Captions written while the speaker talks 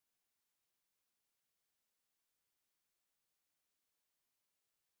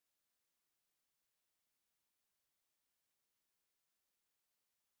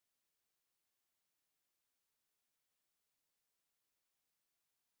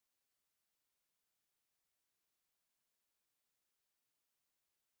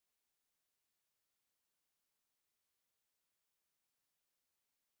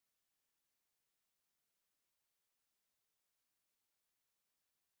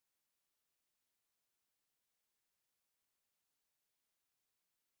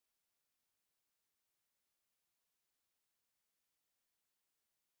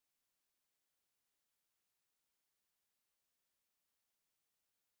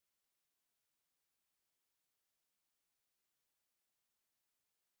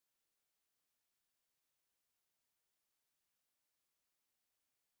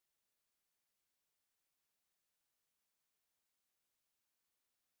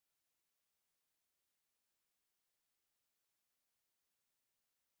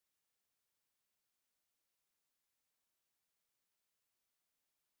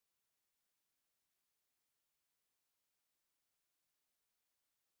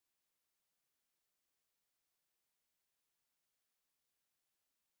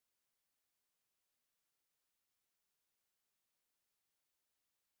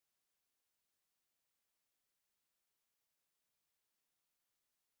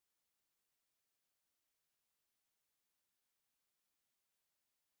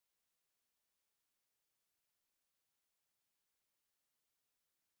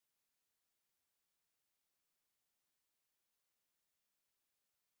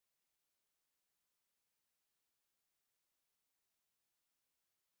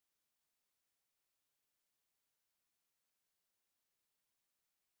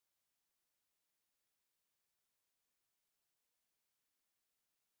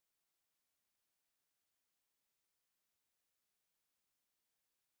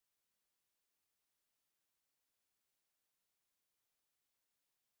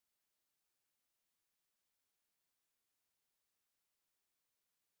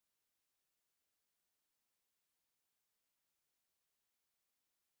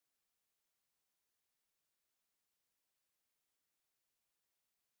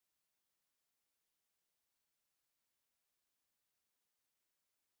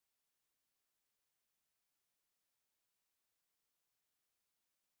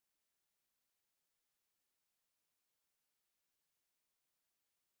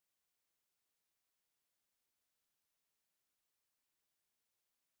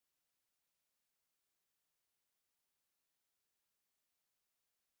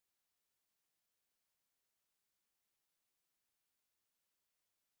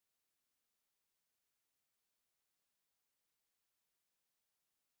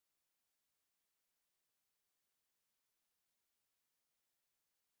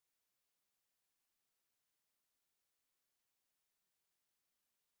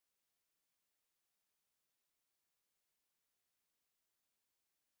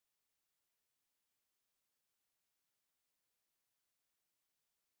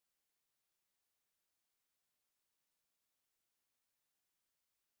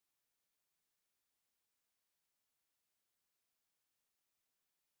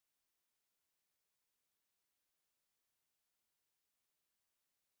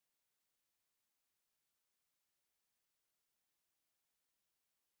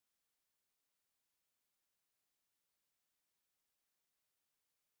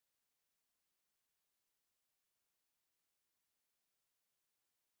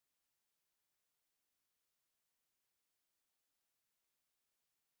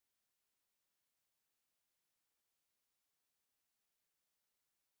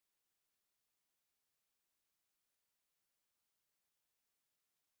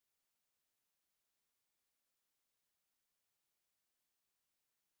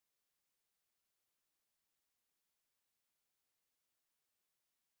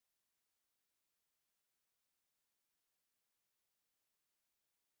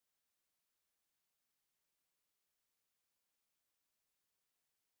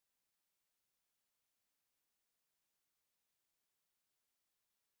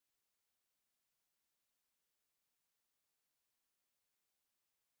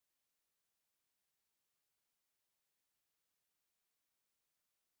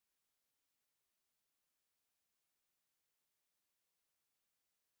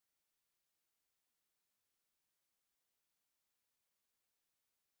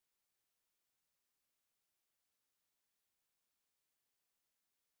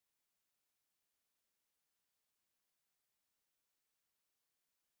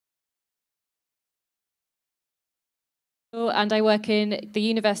And I work in the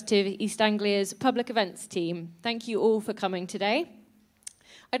University of East Anglia's public events team. Thank you all for coming today.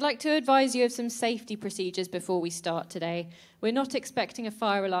 I'd like to advise you of some safety procedures before we start today. We're not expecting a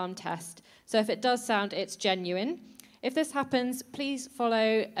fire alarm test, so if it does sound, it's genuine. If this happens, please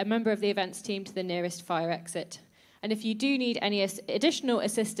follow a member of the events team to the nearest fire exit. And if you do need any additional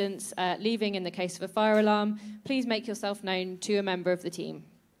assistance leaving in the case of a fire alarm, please make yourself known to a member of the team.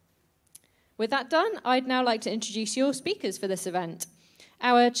 With that done, I'd now like to introduce your speakers for this event.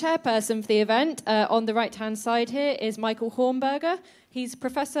 Our chairperson for the event, on the right-hand side here, is Michael Hornberger. He's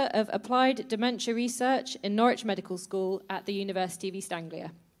Professor of Applied Dementia Research in Norwich Medical School at the University of East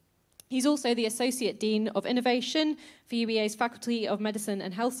Anglia. He's also the Associate Dean of Innovation for UEA's Faculty of Medicine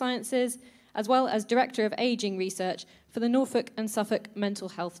and Health Sciences, as well as Director of Ageing Research for the Norfolk and Suffolk Mental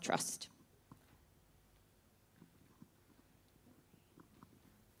Health Trust.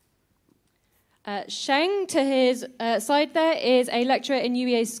 Sheng, to his side there, is a lecturer in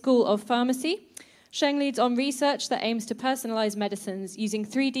UEA's School of Pharmacy. Sheng leads on research that aims to personalise medicines using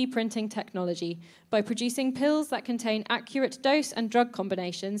 3D printing technology by producing pills that contain accurate dose and drug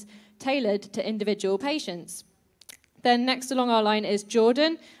combinations tailored to individual patients. Then next along our line is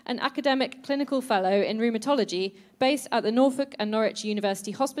Jordan, an academic clinical fellow in rheumatology based at the Norfolk and Norwich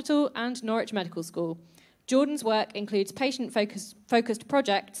University Hospital and Norwich Medical School. Jordan's work includes patient-focused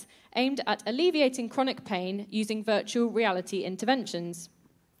projects aimed at alleviating chronic pain using virtual reality interventions.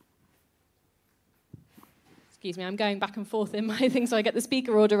 Excuse me, I'm going back and forth in my thing so I get the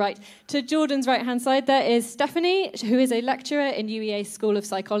speaker order right. To Jordan's right-hand side there is Stephanie, who is a lecturer in UEA's School of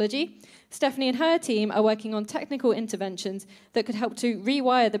Psychology. Stephanie and her team are working on technical interventions that could help to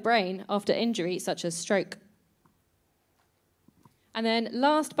rewire the brain after injury such as stroke. And then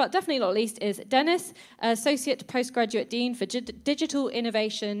last but definitely not least is Dennis, Associate Postgraduate Dean for Digital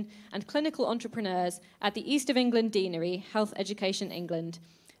Innovation and Clinical Entrepreneurs at the East of England Deanery, Health Education England.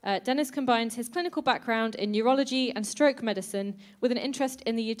 Dennis combines his clinical background in neurology and stroke medicine with an interest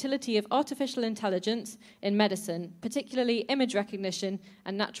in the utility of artificial intelligence in medicine, particularly image recognition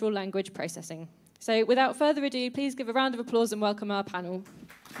and natural language processing. So without further ado, please give a round of applause and welcome our panel.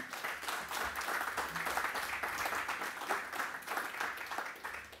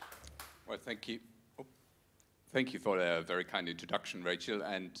 Well, thank you. Thank you for a very kind introduction, Rachel,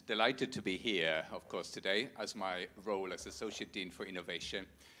 and delighted to be here, of course, today as my role as Associate Dean for Innovation.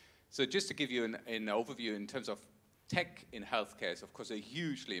 So just to give you an overview in terms of tech in healthcare is, of course, a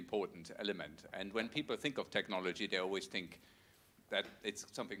hugely important element. And when people think of technology, they always think that it's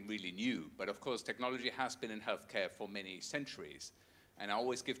something really new. But of course, technology has been in healthcare for many centuries. And I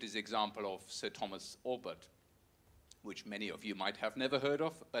always give this example of Sir Thomas Orbot, which many of you might have never heard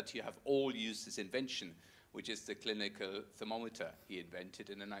of, but you have all used this invention, which is the clinical thermometer he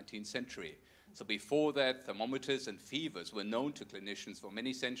invented in the 19th century. So before that, thermometers and fevers were known to clinicians for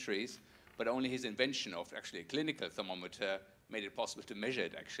many centuries, but only his invention of actually a clinical thermometer made it possible to measure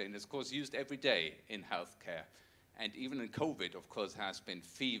it actually, and it's of course used every day in healthcare. And even in COVID, of course, has been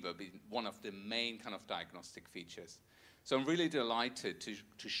fever being one of the main kind of diagnostic features. So I'm really delighted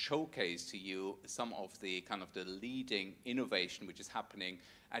to showcase to you some of the kind of the leading innovation which is happening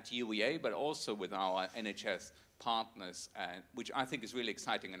at UEA, but also with our NHS partners, which I think is really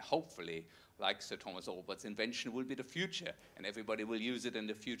exciting, and hopefully, like Sir Thomas Orbot's invention, will be the future, and everybody will use it in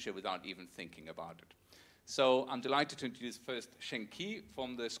the future without even thinking about it. So I'm delighted to introduce first Sheng Qi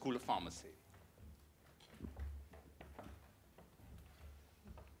from the School of Pharmacy.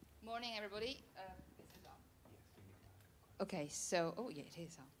 Morning, everybody. Okay, so, oh yeah, it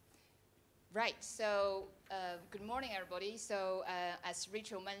is on. Right, so good morning, everybody. So as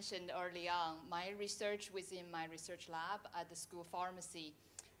Rachel mentioned early on, my research within my research lab at the School of Pharmacy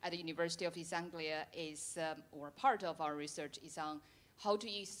at the University of East Anglia is, or part of our research is on how to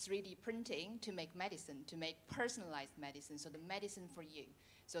use 3D printing to make medicine, to make personalized medicine, so the medicine for you.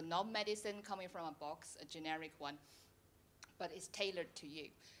 So not medicine coming from a box, a generic one, but it's tailored to you.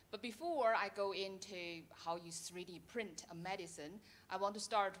 But before I go into how you 3D print a medicine, I want to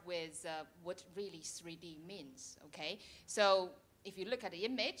start with what really 3D means, okay? So if you look at the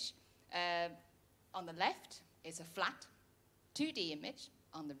image, on the left is a flat 2D image,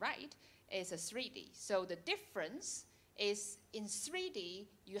 on the right is a 3D. So the difference is in 3D,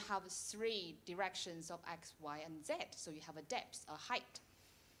 you have 3 directions of X, Y, and Z. So you have a depth, a height.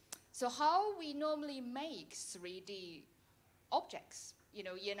 So how we normally make 3D objects? You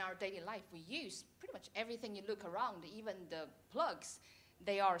know, in our daily life, we use pretty much everything you look around, even the plugs,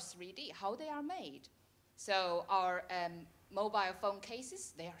 they are 3D, how they are made. So our mobile phone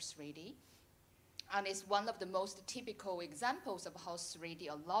cases, they are 3D. And it's one of the most typical examples of how 3D,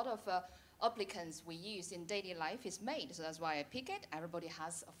 a lot of applicants we use in daily life is made. So that's why I pick it. Everybody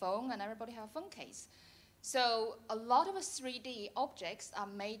has a phone and everybody has a phone case. So a lot of 3D objects are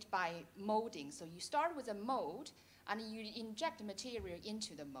made by molding. So you start with a mold and you inject material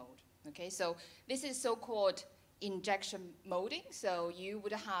into the mold. Okay, so this is so-called injection molding. So you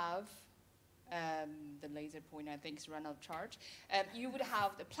would have the laser pointer, I think, is run out of charge. You would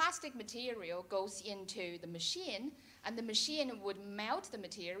have the plastic material goes into the machine, and the machine would melt the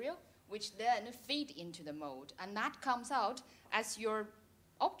material, which then feed into the mold, and that comes out as your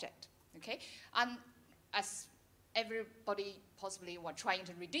object. Okay, and as everybody possibly were trying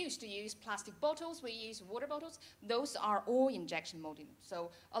to reduce to use plastic bottles, we use water bottles. Those are all injection molding.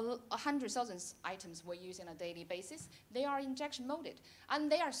 So 100,000 items we use on a daily basis, they are injection molded.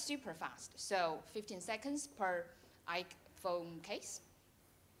 And they are super fast. So 15 seconds per iPhone case.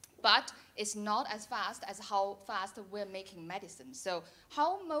 But it's not as fast as how fast we're making medicine. So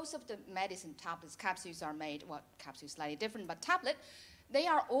how most of the medicine tablets, capsules are made, well, capsules slightly different, but tablet, they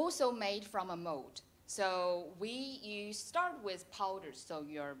are also made from a mold. So we start with powders. So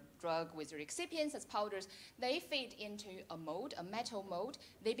your drug with your excipients as powders, they feed into a mold, a metal mold.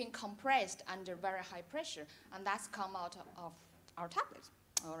 They've been compressed under very high pressure, and that's come out of our tablet,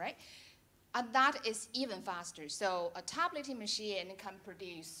 all right? And that is even faster. So a tableting machine can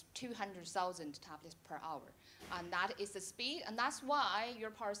produce 200,000 tablets per hour. And that is the speed, and that's why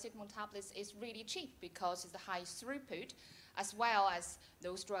your paracetamol tablets is really cheap, because it's a high throughput, as well as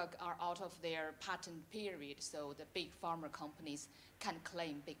those drugs are out of their patent period, so the big pharma companies can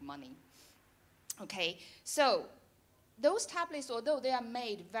claim big money. Okay, so those tablets, although they are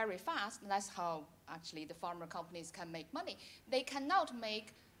made very fast, and that's how actually the pharma companies can make money, they cannot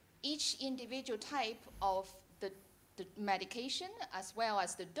make each individual type of the medication as well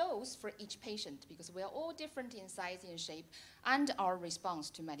as the dose for each patient, because we are all different in size and shape and our response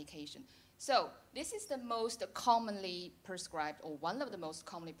to medication. So this is the most commonly prescribed, or one of the most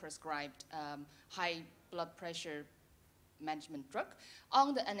commonly prescribed high blood pressure management drug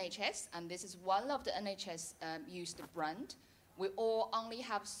on the NHS, and this is one of the NHS used brand. We all only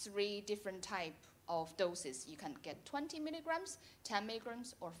have 3 different types of doses. You can get 20 milligrams, 10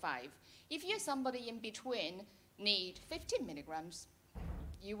 milligrams, or 5. If you're somebody in between, need 15 milligrams,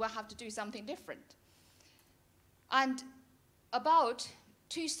 you will have to do something different. And about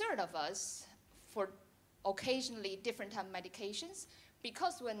 2/3 of us, for occasionally different type of medications,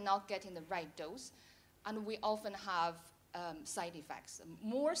 because we're not getting the right dose, and we often have side effects,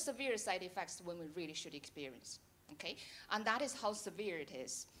 more severe side effects when we really should experience, okay? And that is how severe it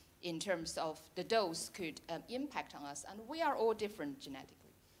is in terms of the dose could impact on us, and we are all different genetically.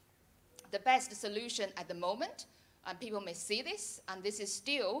 The best solution at the moment, and people may see this, and this is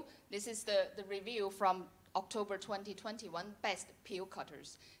the review from October 2021, best pill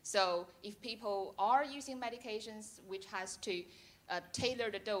cutters. So if people are using medications which has to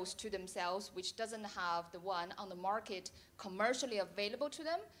tailor the dose to themselves, which doesn't have the one on the market commercially available to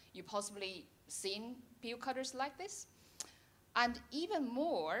them, you possibly seen pill cutters like this. And even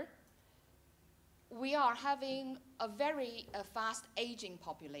more, we are having a very fast aging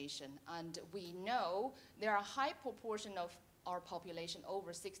population, and we know there are a high proportion of our population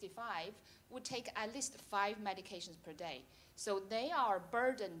over 65 would take at least 5 medications per day. So they are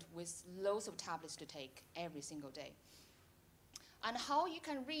burdened with loads of tablets to take every single day. And how you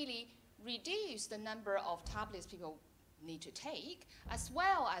can really reduce the number of tablets people need to take, as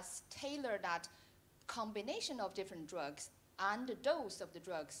well as tailor that combination of different drugs and the dose of the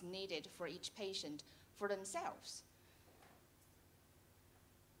drugs needed for each patient for themselves.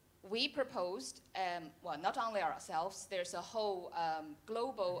 We proposed, well, not only ourselves, there's a whole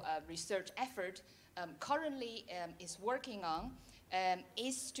global research effort currently is working on,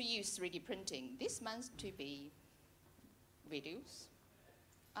 is to use 3D printing. This month to be videos.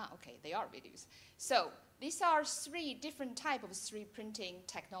 Okay, they are videos. So these are 3 different types of 3D printing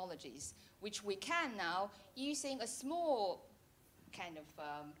technologies, which we can now, using a small kind of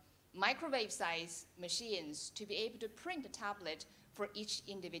microwave size machines, to be able to print a tablet for each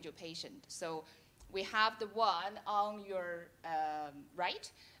individual patient. So we have the one on your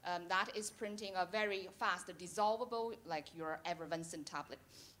right, that is printing a very fast dissolvable, like your Evervincent tablet.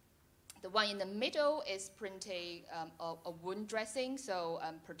 The one in the middle is printing a wound dressing, so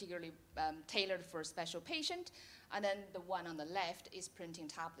particularly tailored for a special patient. And then the one on the left is printing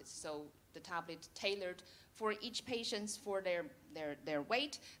tablets, so the tablet tailored for each patient for their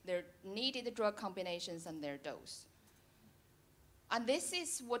weight, their needed drug combinations, and their dose. And this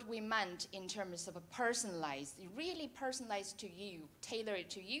is what we meant in terms of a personalized, really personalized to you, tailored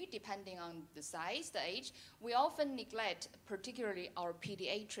to you depending on the size, the age. We often neglect, particularly our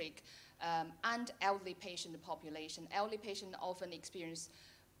pediatric and elderly patient population. Elderly patients often experience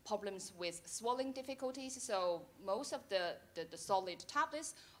problems with swallowing difficulties, so most of the solid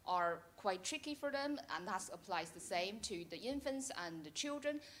tablets are quite tricky for them, and that applies the same to the infants and the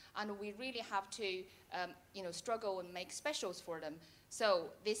children, and we really have to struggle and make specials for them. So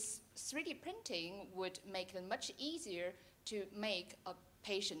this 3D printing would make it much easier to make a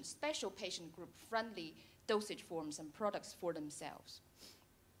special patient group friendly dosage forms and products for themselves.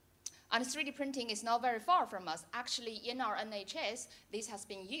 And 3D printing is not very far from us. Actually, in our NHS, this has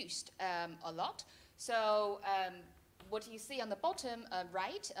been used a lot. So what you see on the bottom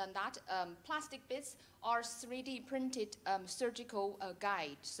right, and that plastic bits are 3D printed surgical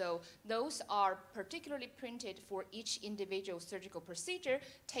guide. So those are particularly printed for each individual surgical procedure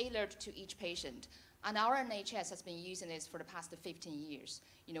tailored to each patient. And our NHS has been using this for the past 15 years.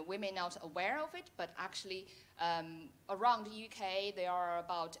 We may not be aware of it, but actually around the UK, there are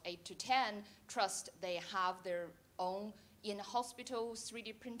about 8 to 10 trusts. They have their own in-hospital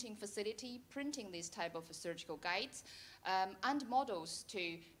 3D printing facility, printing this type of surgical guides and models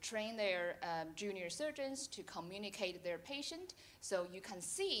to train their junior surgeons to communicate their patient. So you can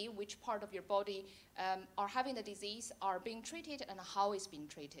see which part of your body are having the disease, are being treated, and how it's being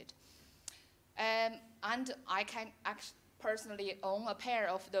treated. And I can personally own a pair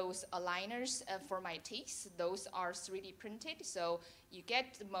of those aligners for my teeth. Those are 3D printed, so you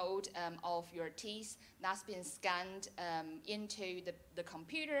get the mold of your teeth that's been scanned into the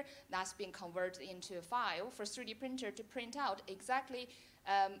computer, that's been converted into a file for 3D printer to print out exactly,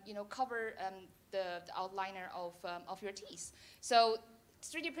 cover the outliner of your teeth. So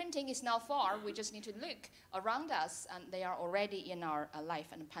 3D printing is not far. We just need to look around us, and they are already in our life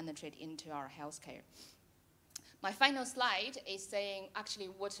and penetrate into our healthcare. My final slide is saying actually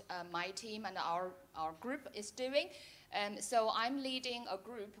what my team and our group is doing. So I'm leading a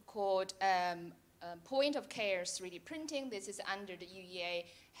group called Point of Care 3D Printing. This is under the UEA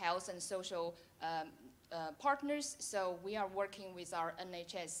Health and Social Partners. So we are working with our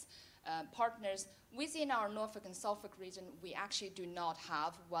NHS partners. Within our Norfolk and Suffolk region, we actually do not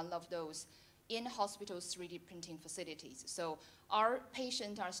have one of those in-hospital 3D printing facilities. So our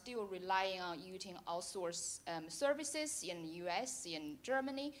patients are still relying on using outsourced services in the US, in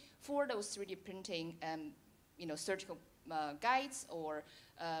Germany, for those 3D printing surgical guides or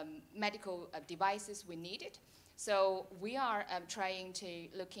medical devices we needed. So we are trying to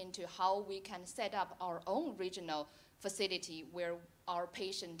look into how we can set up our own regional facility where our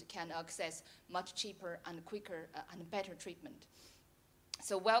patient can access much cheaper and quicker and better treatment.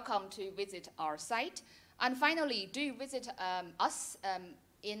 So welcome to visit our site. And finally, do visit us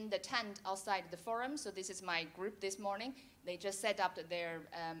in the tent outside the forum. So this is my group this morning. They just set up their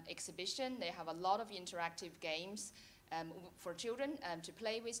exhibition. They have a lot of interactive games for children to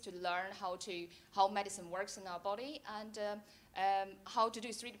play with, to learn how medicine works in our body, and how to do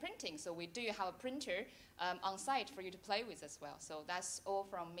 3D printing. So we do have a printer on site for you to play with as well. So that's all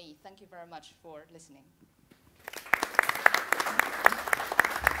from me. Thank you very much for listening.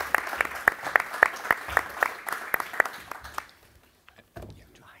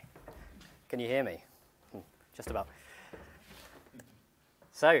 Can you hear me? Just about.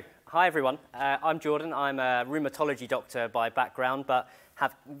 So, hi everyone. I'm Jordan. I'm a rheumatology doctor by background, but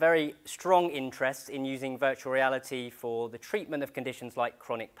have very strong interest in using virtual reality for the treatment of conditions like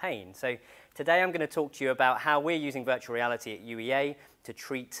chronic pain. So today I'm going to talk to you about how we're using virtual reality at UEA to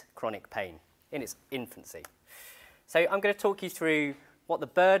treat chronic pain in its infancy. So I'm going to talk you through what the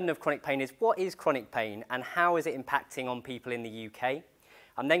burden of chronic pain is, what is chronic pain, and how is it impacting on people in the UK.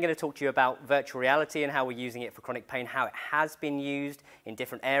 I'm then going to talk to you about virtual reality and how we're using it for chronic pain, how it has been used in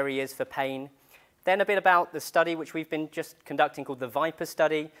different areas for pain. Then a bit about the study which we've been just conducting called the VIPER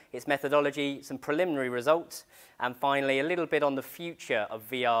study, its methodology, some preliminary results, and finally a little bit on the future of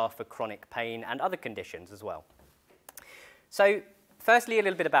VR for chronic pain and other conditions as well. So firstly, a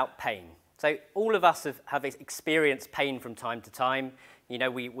little bit about pain. So all of us have experienced pain from time to time. You know,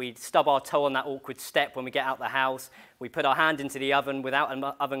 we stub our toe on that awkward step when we get out the house. We put our hand into the oven without an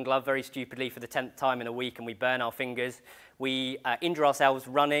oven glove very stupidly for the 10th time in a week, and we burn our fingers. We injure ourselves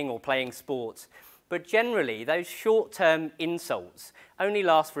running or playing sports. But generally, those short-term insults only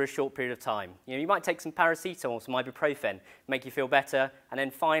last for a short period of time. You know, you might take some paracetamol, some ibuprofen, make you feel better, and then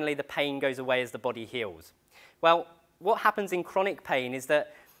finally the pain goes away as the body heals. Well, what happens in chronic pain is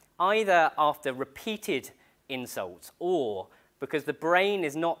that either after repeated insults or because the brain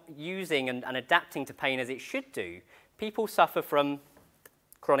is not using and adapting to pain as it should do, people suffer from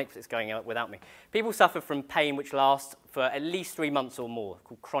Chronic, it's going out without me. People suffer from pain which lasts for at least 3 months or more,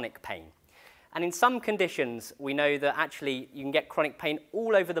 called chronic pain. And in some conditions, we know that actually you can get chronic pain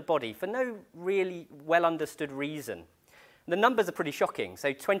all over the body for no really well understood reason. The numbers are pretty shocking.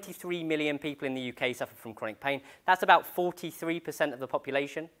 So 23 million people in the UK suffer from chronic pain. That's about 43% of the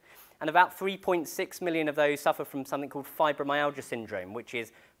population. And about 3.6 million of those suffer from something called fibromyalgia syndrome, which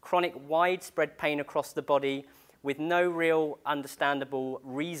is chronic widespread pain across the body with no real understandable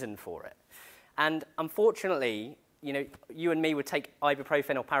reason for it. And unfortunately, you know, you and me would take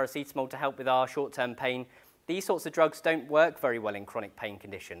ibuprofen or paracetamol to help with our short-term pain. These sorts of drugs don't work very well in chronic pain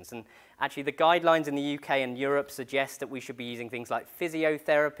conditions. And actually, the guidelines in the UK and Europe suggest that we should be using things like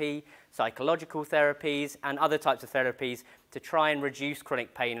physiotherapy, psychological therapies, and other types of therapies to try and reduce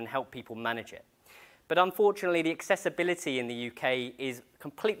chronic pain and help people manage it. But unfortunately, the accessibility in the UK is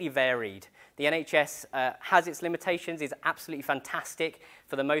completely varied. The NHS has its limitations, is absolutely fantastic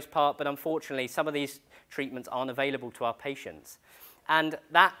for the most part, but unfortunately, some of these treatments aren't available to our patients. And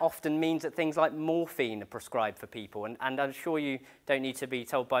that often means that things like morphine are prescribed for people. And I'm sure you don't need to be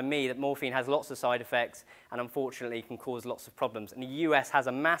told by me that morphine has lots of side effects and unfortunately can cause lots of problems. And the US has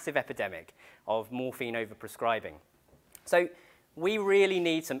a massive epidemic of morphine overprescribing. So we really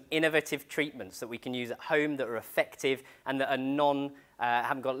need some innovative treatments that we can use at home that are effective and that are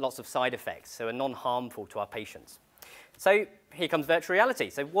haven't got lots of side effects, so are non-harmful to our patients. So here comes virtual reality.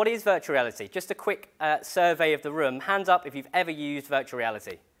 So what is virtual reality? Just a quick survey of the room. Hands up if you've ever used virtual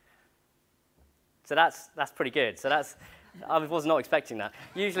reality. So that's pretty good. So I was not expecting that.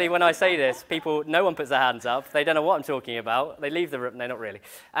 Usually when I say this, no one puts their hands up. They don't know what I'm talking about. They leave the room. No, not really.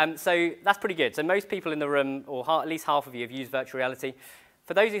 So that's pretty good. So most people in the room, or at least half of you, have used virtual reality.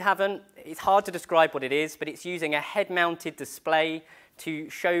 For those who haven't, it's hard to describe what it is, but it's using a head-mounted display to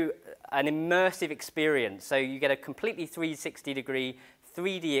show an immersive experience. So you get a completely 360-degree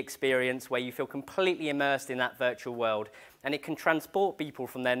 3D experience where you feel completely immersed in that virtual world, and it can transport people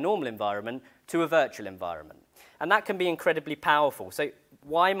from their normal environment to a virtual environment. And that can be incredibly powerful. So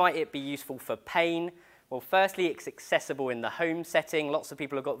why might it be useful for pain? Well, firstly, it's accessible in the home setting. Lots of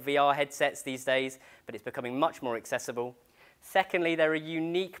people have got VR headsets these days, but it's becoming much more accessible. Secondly, there are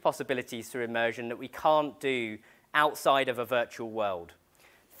unique possibilities through immersion that we can't do outside of a virtual world.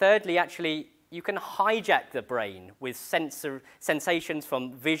 Thirdly, actually, you can hijack the brain with sensations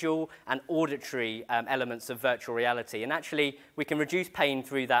from visual and auditory elements of virtual reality. And actually, we can reduce pain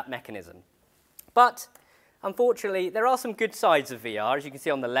through that mechanism. But unfortunately, there are some good sides of VR. As you can see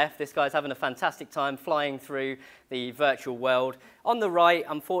on the left, this guy's having a fantastic time flying through the virtual world. On the right,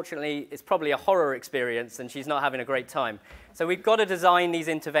 unfortunately, it's probably a horror experience and she's not having a great time. So we've got to design these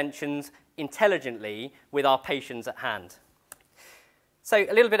interventions intelligently with our patients at hand. So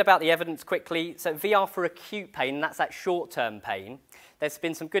a little bit about the evidence quickly. So VR for acute pain, that's that short-term pain. There's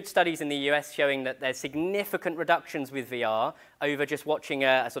been some good studies in the US showing that there's significant reductions with VR over just watching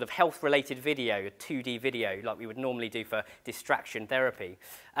a sort of health-related video, a 2D video, like we would normally do for distraction therapy.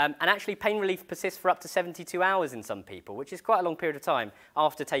 And actually, pain relief persists for up to 72 hours in some people, which is quite a long period of time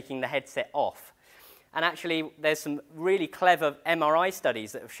after taking the headset off. And actually, there's some really clever MRI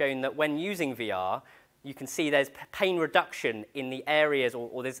studies that have shown that when using VR, you can see there's pain reduction in the areas,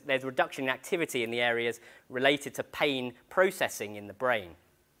 or there's reduction in activity in the areas related to pain processing in the brain.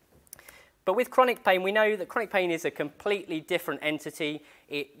 But with chronic pain, we know that chronic pain is a completely different entity.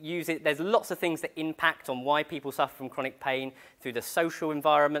 There's lots of things that impact on why people suffer from chronic pain through the social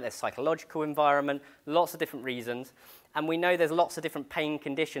environment, their psychological environment, lots of different reasons. And we know there's lots of different pain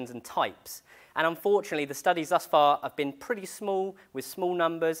conditions and types. And unfortunately, the studies thus far have been pretty small, with small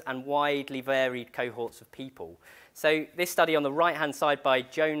numbers and widely varied cohorts of people. So this study on the right-hand side by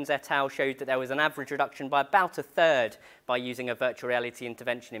Jones et al. Showed that there was an average reduction by about a third by using a virtual reality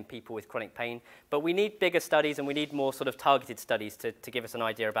intervention in people with chronic pain. But we need bigger studies and we need more sort of targeted studies to give us an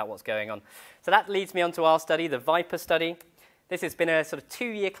idea about what's going on. So that leads me on to our study, the Viper study. This has been a sort of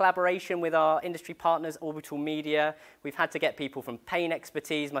 2-year collaboration with our industry partners, Orbital Media. We've had to get people from pain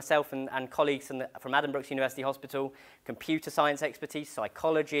expertise, myself and colleagues from Adam Brooks University Hospital, computer science expertise,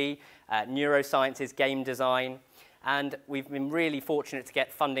 psychology, neurosciences, game design. And we've been really fortunate to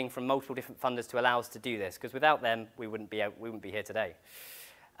get funding from multiple different funders to allow us to do this, because without them, we wouldn't be here today.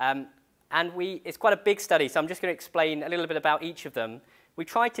 It's quite a big study, so I'm just going to explain a little bit about each of them. We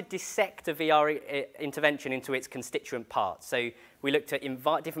tried to dissect a VR intervention into its constituent parts. So we looked at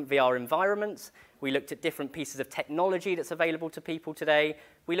different VR environments. We looked at different pieces of technology that's available to people today.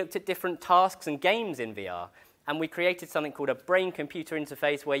 We looked at different tasks and games in VR. And we created something called a brain-computer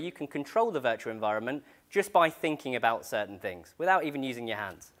interface where you can control the virtual environment just by thinking about certain things without even using your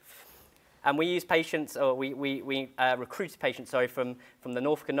hands. And we use patients, or we recruited patients, sorry, from the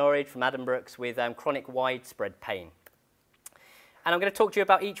Norfolk and Norwich, from Addenbrooke's with chronic widespread pain. And I'm going to talk to you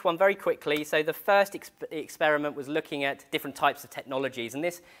about each one very quickly. So the first experiment was looking at different types of technologies. And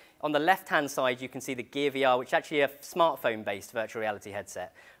this, on the left-hand side, you can see the Gear VR, which is actually a smartphone-based virtual reality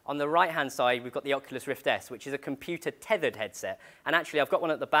headset. On the right-hand side, we've got the Oculus Rift S, which is a computer-tethered headset. And actually, I've got one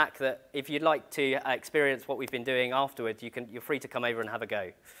at the back that if you'd like to experience what we've been doing afterwards, you're free to come over and have a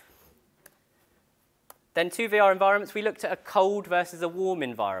go. Then 2 VR environments, we looked at a cold versus a warm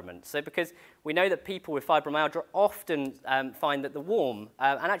environment. So because we know that people with fibromyalgia often find that the warm,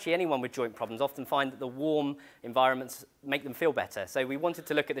 and actually anyone with joint problems often find that the warm environments make them feel better. So we wanted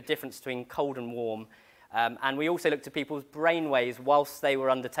to look at the difference between cold and warm. And we also looked at people's brain waves whilst they were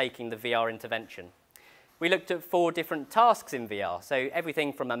undertaking the VR intervention. We looked at 4 different tasks in VR. So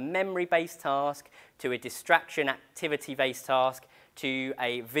everything from a memory-based task to a distraction activity-based task to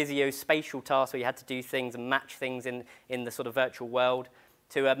a visuospatial task where you had to do things and match things in the sort of virtual world,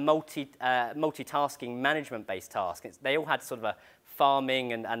 to a multitasking management-based task. They all had sort of a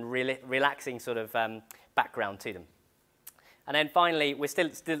farming and relaxing sort of background to them. And then finally, we're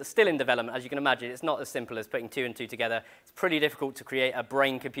still in development. As you can imagine, it's not as simple as putting 2 and 2 together. It's pretty difficult to create a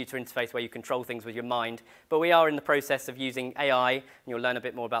brain-computer interface where you control things with your mind. But we are in the process of using AI, and you'll learn a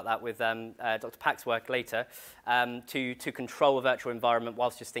bit more about that with Dr. Pack's work later, to control a virtual environment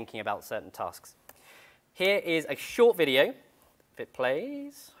whilst just thinking about certain tasks. Here is a short video, if it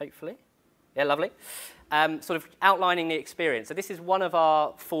plays, hopefully. Yeah, lovely. Sort of outlining the experience. So this is one of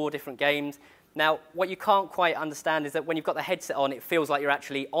our 4 different games. Now, what you can't quite understand is that when you've got the headset on, it feels like you're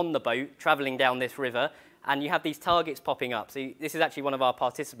actually on the boat, traveling down this river, and you have these targets popping up. So this is actually one of our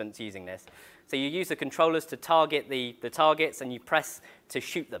participants using this. So you use the controllers to target the targets, and you press to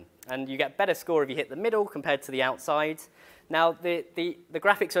shoot them. And you get a better score if you hit the middle compared to the outside. Now, the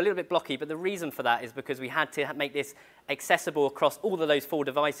graphics are a little bit blocky, but the reason for that is because we had to make this accessible across all of those 4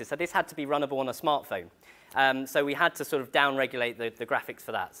 devices. So this had to be runnable on a smartphone. So we had to sort of down-regulate the graphics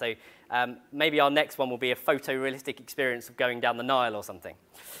for that. So maybe our next one will be a photorealistic experience of going down the Nile or something.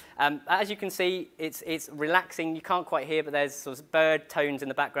 As you can see, it's relaxing. You can't quite hear, but there's sort of bird tones in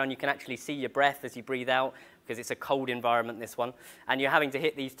the background. You can actually see your breath as you breathe out, because it's a cold environment, this one. And you're having to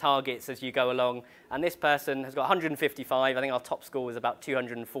hit these targets as you go along. And this person has got 155. I think our top score was about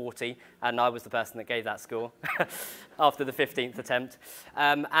 240. And I was the person that gave that score after the 15th attempt.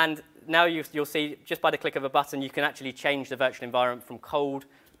 And now you'll see, just by the click of a button, you can actually change the virtual environment from cold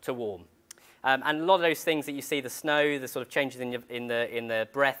to warm. And a lot of those things that you see, the snow, the sort of changes in the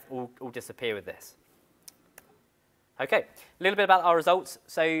breath, all disappear with this. Okay, a little bit about our results.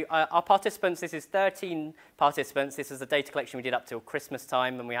 So our participants, this is 13 participants. This is the data collection we did up till Christmas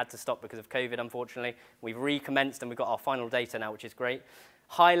time, and we had to stop because of COVID, unfortunately. We've recommenced, and we've got our final data now, which is great.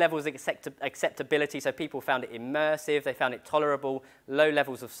 High levels of acceptability, so people found it immersive, they found it tolerable, low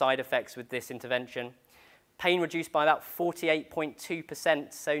levels of side effects with this intervention. Pain reduced by about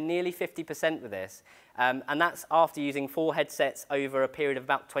 48.2%, so nearly 50% with this. And that's after using 4 headsets over a period of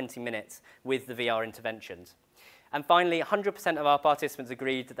about 20 minutes with the VR interventions. And finally, 100% of our participants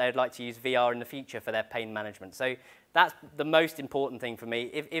agreed that they'd like to use VR in the future for their pain management. So that's the most important thing for me.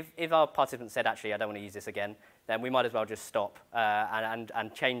 If our participants said, actually, I don't want to use this again, then we might as well just stop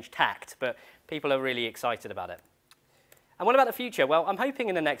and change tact. But people are really excited about it. And what about the future? Well, I'm hoping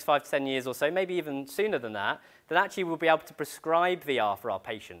in the next 5 to 10 years or so, maybe even sooner than that actually we'll be able to prescribe VR for our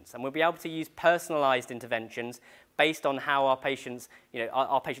patients. And we'll be able to use personalized interventions based on how our patients,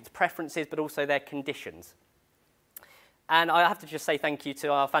 our patients' preferences, but also their conditions. And I have to just say thank you to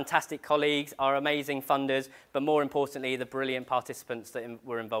our fantastic colleagues, our amazing funders, but more importantly, the brilliant participants that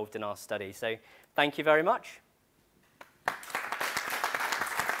were involved in our study. So thank you very much.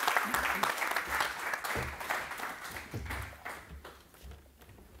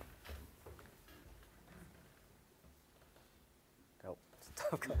 Oh,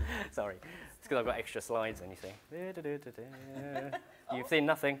 sorry. It's because I've got extra slides and you see. You've seen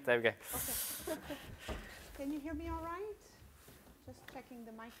nothing. There we go. Okay. Can you hear me all right? Just checking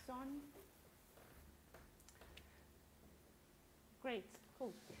the mic's on. Great,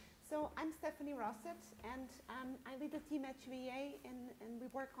 cool. So I'm Stephanie Rossett, and I lead a team at UEA, and we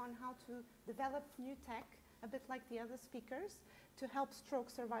work on how to develop new tech, a bit like the other speakers, to help stroke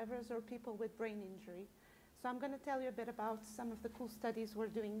survivors or people with brain injury. So I'm going to tell you a bit about some of the cool studies we're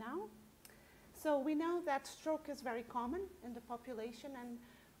doing now. So we know that stroke is very common in the population, and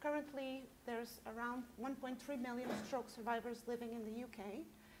currently there's around 1.3 million stroke survivors living in the UK.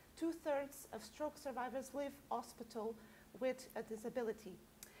 2/3 of stroke survivors live hospital with a disability.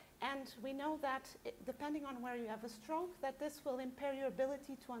 And we know that depending on where you have a stroke, that this will impair your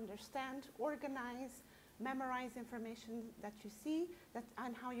ability to understand, organize, memorize information that you see,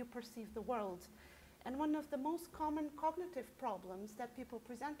 and how you perceive the world. And one of the most common cognitive problems that people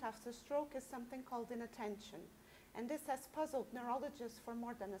present after stroke is something called inattention. And this has puzzled neurologists for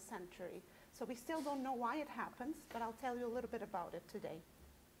more than a century. So we still don't know why it happens, but I'll tell you a little bit about it today.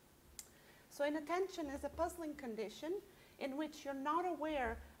 So inattention is a puzzling condition in which you're not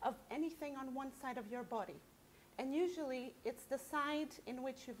aware of anything on one side of your body. And usually it's the side in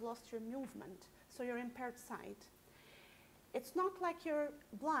which you've lost your movement, so your impaired side. It's not like you're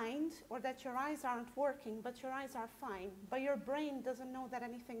blind or that your eyes aren't working, but your eyes are fine, but your brain doesn't know that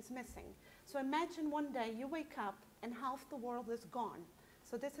anything's missing. So imagine one day you wake up and half the world is gone.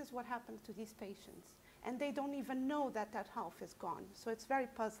 So this is what happens to these patients. And they don't even know that that half is gone. So it's very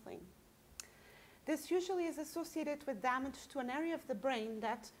puzzling. This usually is associated with damage to an area of the brain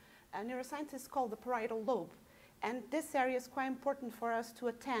that neuroscientists call the parietal lobe. And this area is quite important for us to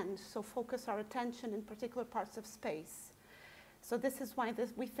attend, so focus our attention in particular parts of space. So this is why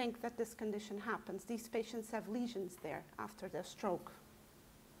we think that this condition happens. These patients have lesions there after their stroke.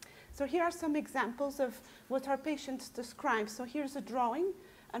 So here are some examples of what our patients describe. So here's a drawing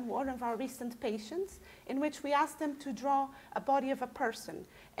on one of our recent patients in which we asked them to draw a body of a person.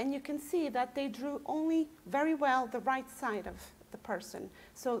 And you can see that they drew only very well the right side of the person.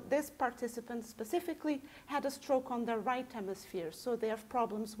 So this participant specifically had a stroke on their right hemisphere, so they have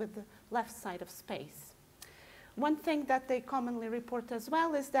problems with the left side of space. One thing that they commonly report as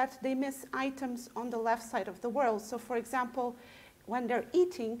well is that they miss items on the left side of the world. So for example, when they're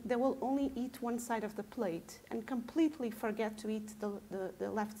eating, they will only eat one side of the plate and completely forget to eat the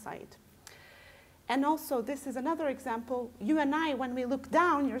left side. And also, this is another example. You and I, when we look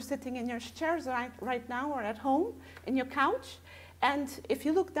down, you're sitting in your chairs right now or at home in your couch. And if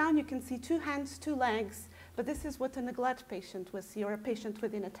you look down, you can see 2 hands, 2 legs. But this is what a neglect patient will see, or a patient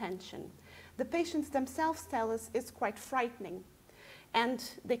with inattention. The patients themselves tell us it's quite frightening. And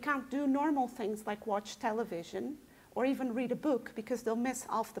they can't do normal things like watch television or even read a book because they'll miss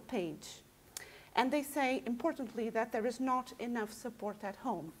half the page. And they say, importantly, that there is not enough support at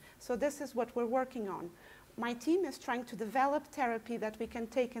home. So this is what we're working on. My team is trying to develop therapy that we can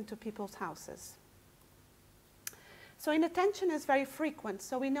take into people's houses. So inattention is very frequent.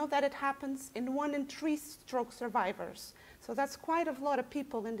 So we know that it happens in 1 in 3 stroke survivors. So that's quite a lot of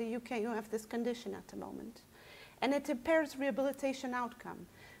people in the UK who have this condition at the moment. And it impairs rehabilitation outcome.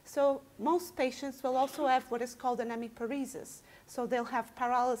 So most patients will also have what is called an hemiparesis. So they'll have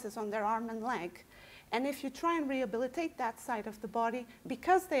paralysis on their arm and leg. And if you try and rehabilitate that side of the body,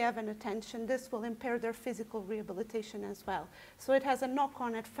 because they have inattention, this will impair their physical rehabilitation as well. So it has a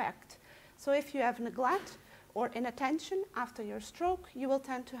knock-on effect. So if you have neglect or inattention after your stroke, you will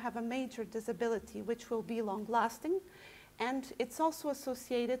tend to have a major disability, which will be long-lasting. And it's also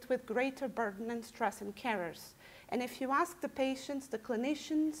associated with greater burden and stress in carers. And if you ask the patients, the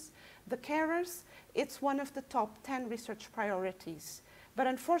clinicians, the carers, it's one of the top 10 research priorities. But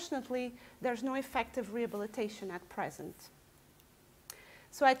unfortunately, there's no effective rehabilitation at present.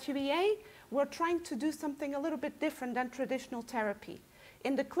 So at UEA, we're trying to do something a little bit different than traditional therapy.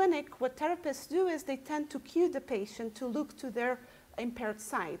 In the clinic, what therapists do is they tend to cue the patient to look to their impaired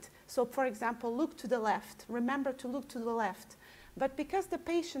side. So for example, look to the left, remember to look to the left. But because the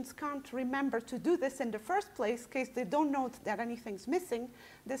patients can't remember to do this in the first place, in case they don't know that anything's missing,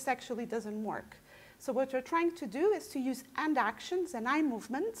 this actually doesn't work. So what we're trying to do is to use hand actions and eye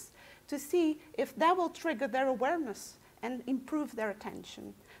movements to see if that will trigger their awareness and improve their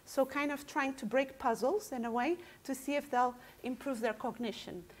attention. So kind of trying to break puzzles in a way to see if they'll improve their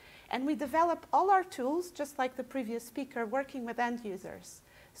cognition. And we develop all our tools, just like the previous speaker, working with end users.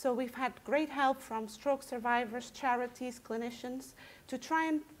 So we've had great help from stroke survivors, charities, clinicians, to try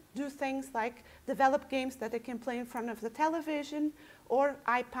and do things like develop games that they can play in front of the television or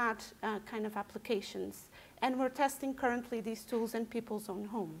iPad kind of applications. And we're testing currently these tools in people's own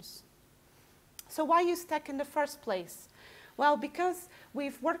homes. So why use tech in the first place? Well, because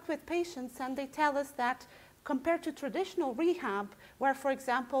we've worked with patients and they tell us that compared to traditional rehab, where, for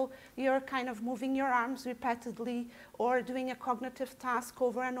example, you're kind of moving your arms repeatedly or doing a cognitive task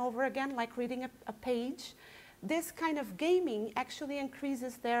over and over again, like reading a page, this kind of gaming actually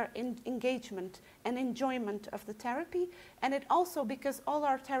increases their engagement and enjoyment of the therapy. And it also, because all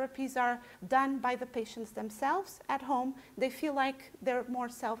our therapies are done by the patients themselves at home, they feel like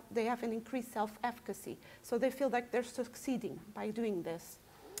they have an increased self-efficacy. So they feel like they're succeeding by doing this.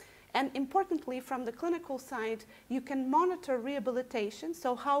 And importantly, from the clinical side, you can monitor rehabilitation,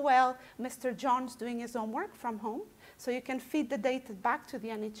 so how well Mr. John's doing his homework from home. So you can feed the data back to the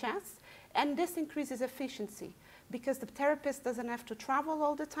NHS, and this increases efficiency because the therapist doesn't have to travel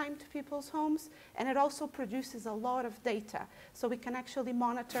all the time to people's homes, and it also produces a lot of data. So we can actually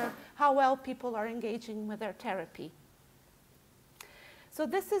monitor how well people are engaging with their therapy. So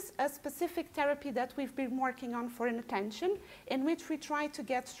this is a specific therapy that we've been working on for inattention, in which we try to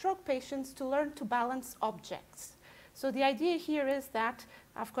get stroke patients to learn to balance objects. So the idea here is that,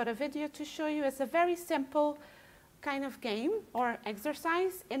 I've got a video to show you, it's a very simple kind of game or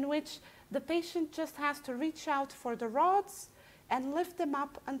exercise in which the patient just has to reach out for the rods and lift them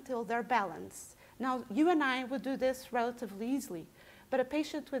up until they're balanced. Now, you and I would do this relatively easily, but a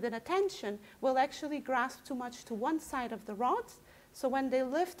patient with inattention will actually grasp too much to one side of the rod, so when they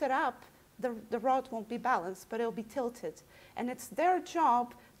lift it up, the rod won't be balanced, but it'll be tilted. And it's their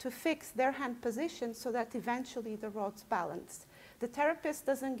job to fix their hand position so that eventually the rod's balanced. The therapist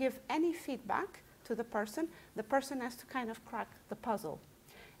doesn't give any feedback to the person has to kind of crack the puzzle.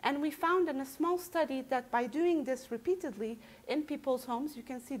 And we found in a small study that by doing this repeatedly in people's homes, you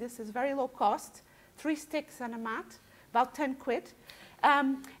can see this is very low cost, 3 sticks and a mat, about 10 quid.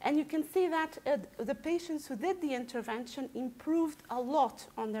 And you can see that the patients who did the intervention improved a lot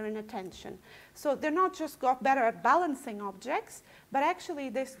on their inattention. So they're not just got better at balancing objects, but actually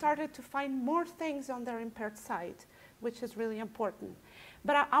they started to find more things on their impaired side, which is really important.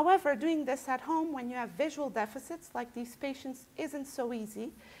 But however, doing this at home when you have visual deficits like these patients isn't so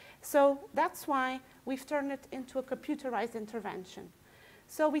easy. So that's why we've turned it into a computerized intervention.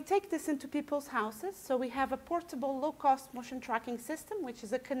 So we take this into people's houses. So we have a portable low-cost motion tracking system, which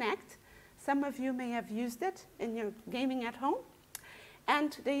is a Kinect. Some of you may have used it in your gaming at home.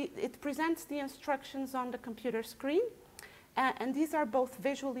 And it presents the instructions on the computer screen. And these are both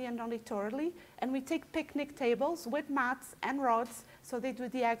visually and auditorily. And we take picnic tables with mats and rods, so they do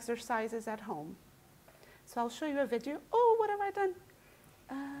the exercises at home. So I'll show you a video. Oh, what have I done?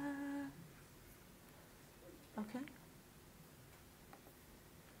 Okay.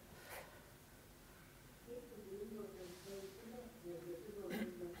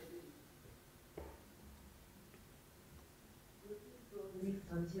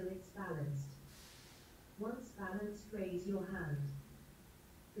 Lift until it's balanced. Once balanced, raise your hand.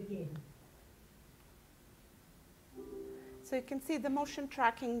 Begin. So you can see the motion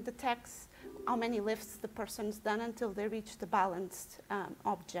tracking detects how many lifts the person's done until they reach the balanced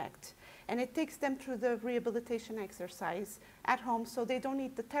object. And it takes them through the rehabilitation exercise at home, so they don't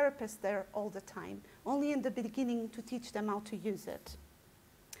need the therapist there all the time, only in the beginning to teach them how to use it.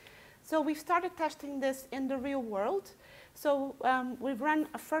 So we've started testing this in the real world. So we've run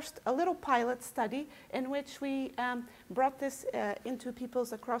a little pilot study in which we brought this into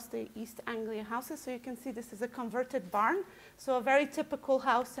people's across the East Anglia houses. So you can see this is a converted barn, so a very typical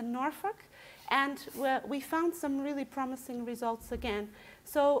house in Norfolk. And we found some really promising results again.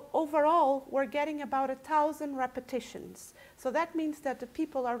 So overall, we're getting about 1,000 repetitions. So that means that the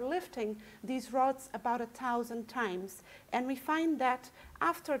people are lifting these rods about 1,000 times. And we find that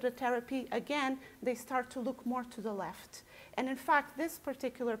after the therapy, again, they start to look more to the left. And in fact, this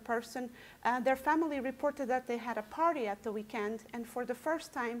particular person, their family reported that they had a party at the weekend, and for the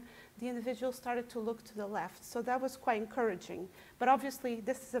first time, the individual started to look to the left. So that was quite encouraging. But obviously,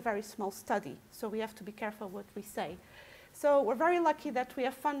 this is a very small study, so we have to be careful what we say. So we're very lucky that we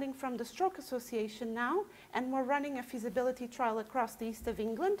have funding from the Stroke Association now, and we're running a feasibility trial across the east of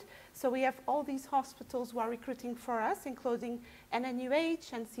England. So we have all these hospitals who are recruiting for us, including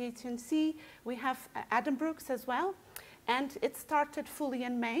NNUH and CHNC. We have Addenbrooke's as well. And it started fully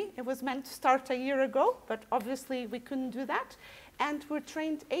in May. It was meant to start a year ago, but obviously we couldn't do that. And we've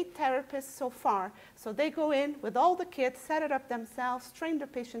trained 8 therapists so far. So they go in with all the kits, set it up themselves, train the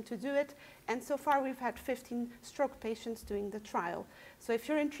patient to do it. And so far we've had 15 stroke patients doing the trial. So if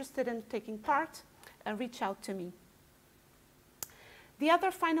you're interested in taking part, reach out to me. The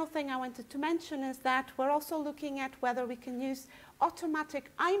other final thing I wanted to mention is that we're also looking at whether we can use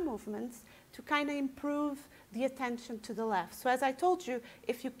automatic eye movements to kind of improve the attention to the left. So as I told you,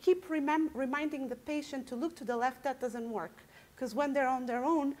 if you keep reminding the patient to look to the left, that doesn't work. Because when they're on their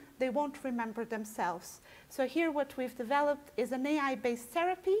own, they won't remember themselves. So here what we've developed is an AI-based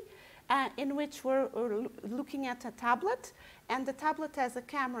therapy in which we're looking at a tablet. And the tablet has a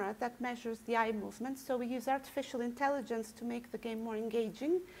camera that measures the eye movement. So we use artificial intelligence to make the game more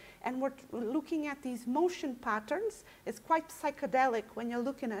engaging. And we're looking at these motion patterns. It's quite psychedelic when you're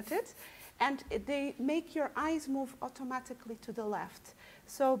looking at it. And they make your eyes move automatically to the left.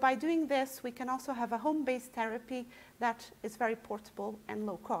 So by doing this, we can also have a home-based therapy that is very portable and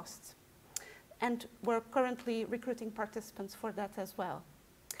low cost. And we're currently recruiting participants for that as well.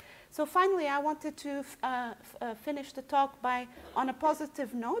 So finally, I wanted to finish the talk on a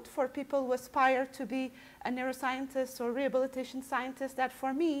positive note for people who aspire to be a neuroscientist or rehabilitation scientist, that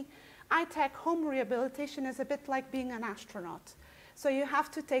for me, iTech home rehabilitation is a bit like being an astronaut. So you have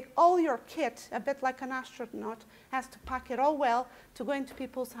to take all your kit, a bit like an astronaut has to pack it all well to go into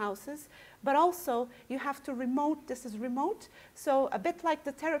people's houses. But also you have to remote, this is remote, so a bit like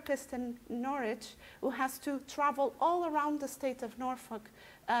the therapist in Norwich who has to travel all around the state of Norfolk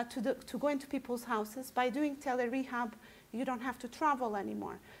to go into people's houses. By doing tele-rehab, you don't have to travel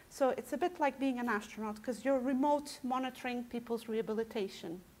anymore. So it's a bit like being an astronaut because you're remote monitoring people's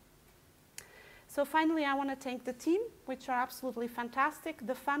rehabilitation. So finally, I want to thank the team, which are absolutely fantastic,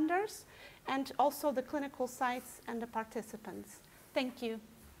 the funders, and also the clinical sites and the participants. Thank you.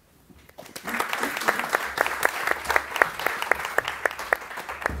 I'm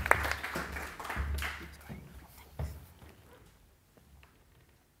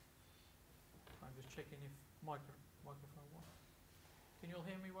just checking if microphone works. Can you all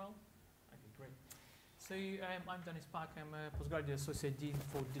hear me well? Okay, great. So I'm Dennis Park. I'm a postgraduate associate dean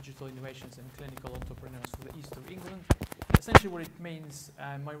for digital innovations and clinical entrepreneurs for the east of England. Essentially what it means,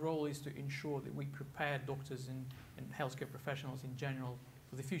 my role is to ensure that we prepare doctors and healthcare professionals in general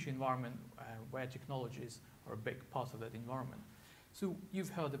for the future environment where technologies are a big part of that environment. So you've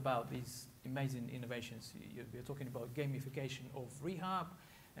heard about these amazing innovations. We're talking about gamification of rehab,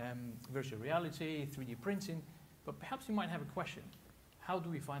 virtual reality, 3D printing, but perhaps you might have a question. How do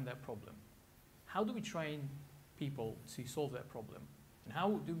we find that problem? How do we train people to solve that problem? And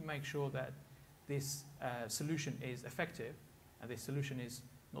how do we make sure that this solution is effective, and this solution is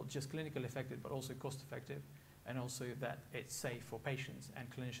not just clinically effective, but also cost effective, and also that it's safe for patients and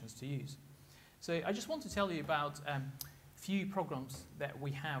clinicians to use? So I just want to tell you about a few programs that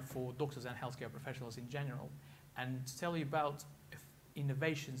we have for doctors and healthcare professionals in general, and to tell you about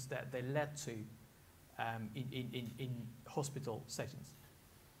innovations that they led to in hospital settings.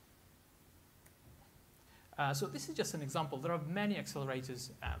 So this is just an example. There are many accelerators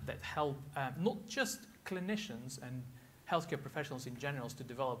that help not just clinicians and healthcare professionals in general to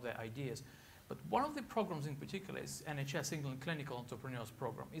develop their ideas, but one of the programs in particular is NHS England Clinical Entrepreneurs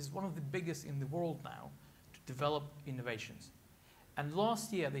Program. It's one of the biggest in the world now to develop innovations. And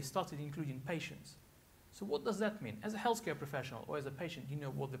last year they started including patients. So what does that mean? As a healthcare professional or as a patient, you know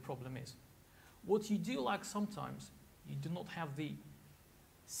what the problem is. What you do like sometimes, you do not have the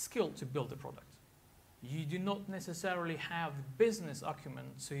skill to build the product. You do not necessarily have the business acumen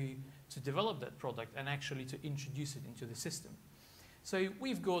to develop that product and actually to introduce it into the system. So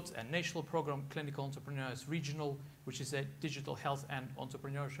we've got a national program, Clinical Entrepreneurs Regional, which is a digital health and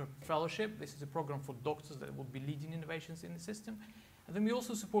entrepreneurship fellowship. This is a program for doctors that will be leading innovations in the system. And then we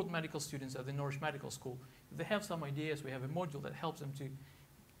also support medical students at the Norwich Medical School. If they have some ideas, we have a module that helps them to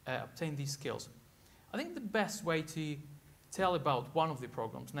obtain these skills. I think the best way to tell about one of the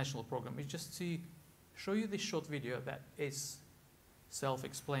programs, national program, is just to show you this short video that is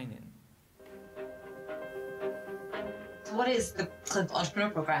self-explaining. What is the Clinical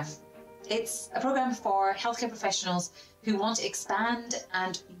Entrepreneur Programme? It's a programme for healthcare professionals who want to expand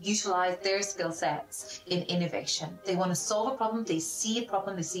and utilise their skill sets in innovation. They want to solve a problem, they see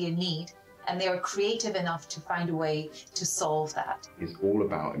a need, and they are creative enough to find a way to solve that. It's all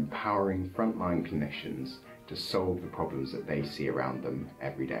about empowering frontline clinicians to solve the problems that they see around them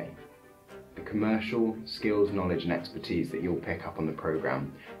every day. The commercial skills, knowledge and expertise that you'll pick up on the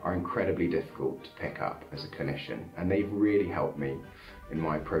programme are incredibly difficult to pick up as a clinician, and they've really helped me in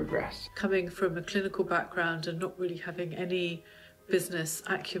my progress. Coming from a clinical background and not really having any business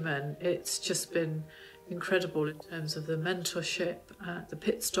acumen, it's just been incredible in terms of the mentorship, the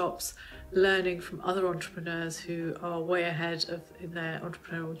pit stops, learning from other entrepreneurs who are way ahead in their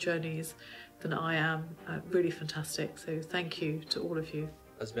entrepreneurial journeys than I am. Really fantastic. So thank you to all of you.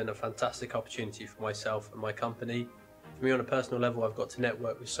 Has been a fantastic opportunity for myself and my company. For me on a personal level, I've got to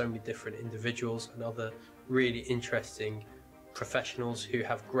network with so many different individuals and other really interesting professionals who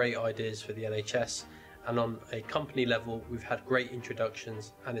have great ideas for the NHS. And on a company level, we've had great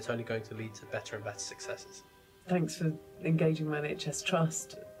introductions, and it's only going to lead to better and better successes. Thanks for engaging with NHS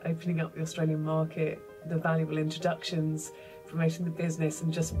Trust, opening up the Australian market, the valuable introductions, promoting the business,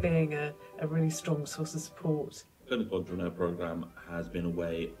 and just being a really strong source of support. The Clinical Entrepreneur Programme has been a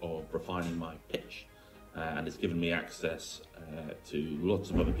way of refining my pitch, and it's given me access to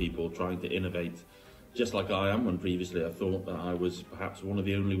lots of other people trying to innovate just like I am, when previously I thought that I was perhaps one of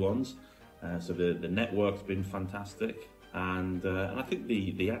the only ones. So the network's been fantastic, and I think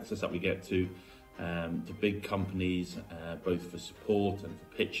the access that we get to big companies, both for support and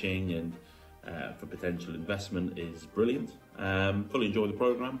for pitching and for potential investment is brilliant. Fully enjoy the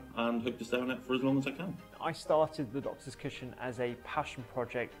programme and hope to stay on it for as long as I can. I started the Doctor's Cushion as a passion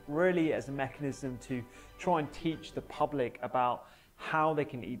project, really as a mechanism to try and teach the public about how they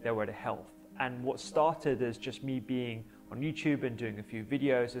can eat their way to health. And what started as just me being on YouTube and doing a few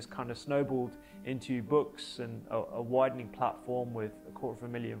videos has kind of snowballed into books and a widening platform with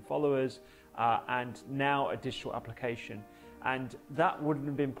 250,000 followers, and now a digital application. And that wouldn't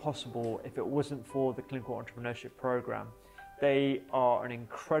have been possible if it wasn't for the Clinical Entrepreneurship Program. They are an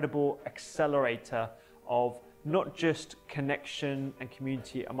incredible accelerator of not just connection and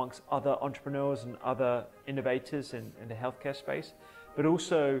community amongst other entrepreneurs and other innovators in the healthcare space, but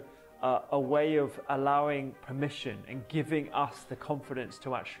also a way of allowing permission and giving us the confidence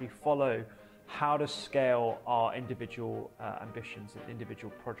to actually follow how to scale our individual ambitions and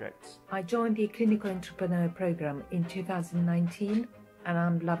individual projects. I joined the Clinical Entrepreneur Program in 2019 and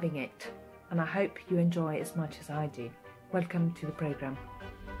I'm loving it, and I hope you enjoy it as much as I do. Welcome to the program.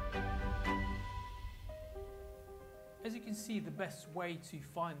 As you can see, the best way to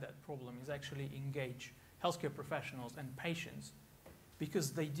find that problem is actually engage healthcare professionals and patients,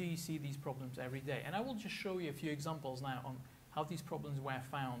 because they do see these problems every day. And I will just show you a few examples now on how these problems were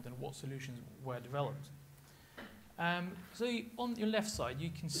found and what solutions were developed. So on your left side,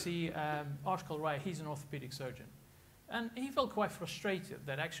 you can see Arshkal Rai. He's an orthopedic surgeon. And he felt quite frustrated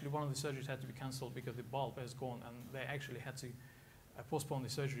that actually one of the surgeries had to be cancelled because the bulb has gone, and they actually had to postpone the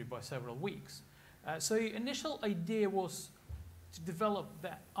surgery by several weeks. So the initial idea was to develop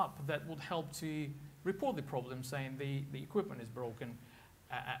that app that would help to report the problem, saying the equipment is broken,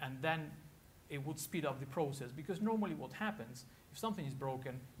 and then it would speed up the process. Because normally what happens, if something is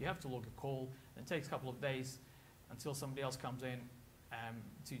broken, you have to log a call, and it takes a couple of days until somebody else comes in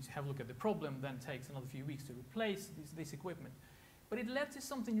to have a look at the problem, then takes another few weeks to replace this equipment. But it led to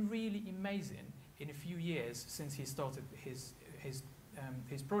something really amazing in a few years since he started his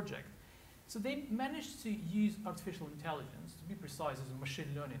project. So they managed to use artificial intelligence, to be precise, as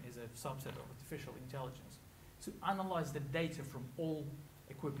machine learning is a subset of artificial intelligence, to analyze the data from all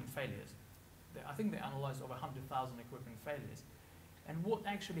equipment failures. I think they analyzed over 100,000 equipment failures. And what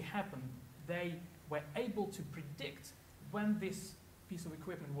actually happened, they were able to predict when this piece of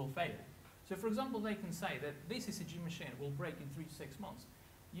equipment will fail. So for example, they can say that this ECG machine will break in 3 to 6 months.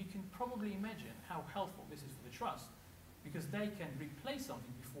 You can probably imagine how helpful this is for the trust, because they can replace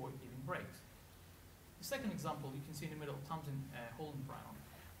something before it even breaks. The second example you can see in the middle, Tamsin Holland Brown.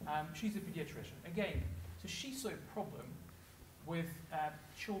 She's a pediatrician. Again, so she saw a problem with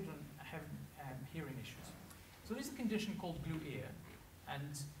children having hearing issues. So there's a condition called glue ear,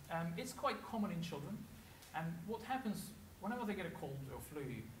 and it's quite common in children. And what happens whenever they get a cold or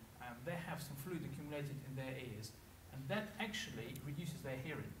flu, they have some fluid accumulated in their ears, and that actually reduces their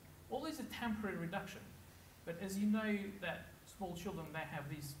hearing. Although it's a temporary reduction, but as you know that small children, they have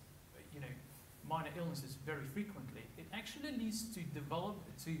these minor illnesses very frequently, it actually leads to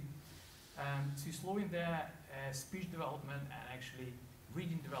slowing their speech development and actually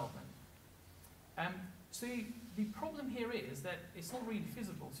reading development. So the problem here is that it's not really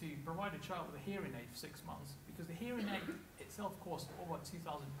feasible to provide a child with a hearing aid for 6 months, because the hearing aid itself costs over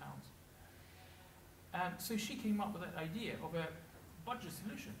 £2,000. So she came up with that idea of a budget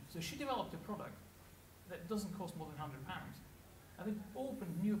solution. So she developed a product that doesn't cost more than £100. And it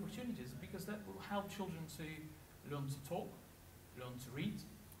opened new opportunities, because that will help children to learn to talk, learn to read,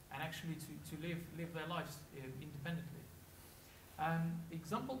 and actually to live their lives independently. The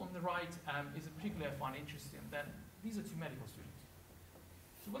example on the right is a particularly I find interesting. That these are 2 medical students.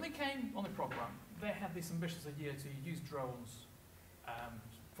 So when they came on the program, they had this ambitious idea to use drones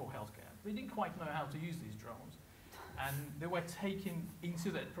for healthcare. They didn't quite know how to use these drones, and they were taken into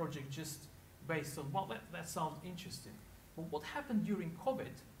that project just based on, well, that sounds interesting. But what happened during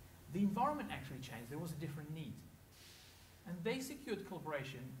COVID, the environment actually changed. There was a different need. And they secured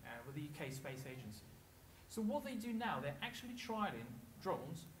collaboration with the UK Space Agency. So what they do now, they're actually trialing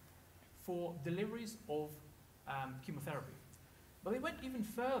drones for deliveries of chemotherapy. But they went even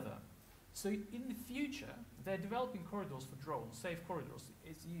further. So in the future, they're developing corridors for drones, safe corridors.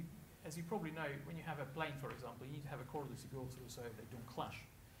 As you probably know, when you have a plane, for example, you need to have a corridor to go through so they don't clash.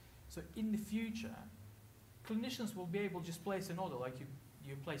 So in the future, clinicians will be able to just place an order, like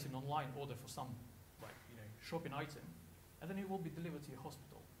you place an online order for some shopping item, and then it will be delivered to your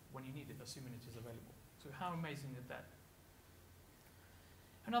hospital when you need it, assuming it is available. So how amazing is that?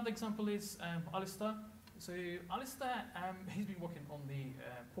 Another example is Alistair. So Alistair, he's been working on the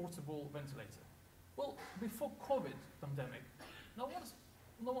portable ventilator. Well, before COVID pandemic, no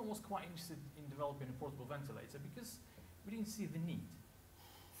one was quite interested in developing a portable ventilator, because we didn't see the need.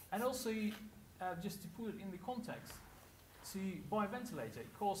 And also, just to put it in the context, to buy a ventilator,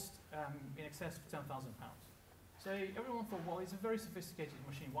 it cost in excess of £10,000. So everyone thought, well, it's a very sophisticated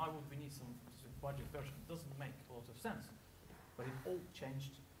machine. Why would we need some budget version? It doesn't make a lot of sense. But it all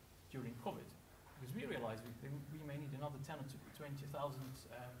changed during COVID, because we realized we may need another 10 or 20,000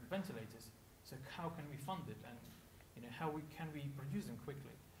 ventilators. So how can we fund it, and how can we produce them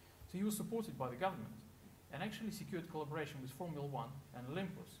quickly? So he was supported by the government and actually secured collaboration with Formula One and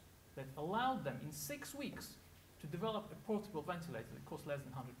Olympus that allowed them in 6 weeks to develop a portable ventilator that cost less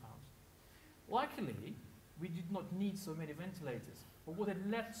than £100. Luckily, we did not need so many ventilators, but what it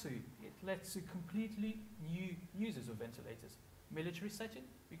led to completely new uses of ventilators. Military setting,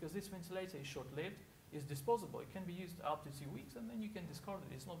 because this ventilator is short-lived, is disposable. It can be used up to 2 weeks, and then you can discard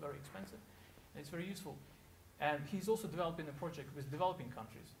it. It's not very expensive, and it's very useful. And he's also developing a project with developing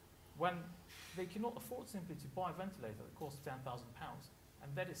countries when they cannot afford simply to buy a ventilator that costs £10,000,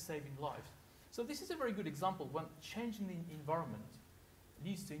 and that is saving lives. So this is a very good example when changing the environment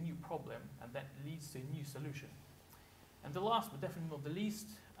leads to a new problem, and that leads to a new solution. And the last, but definitely not the least,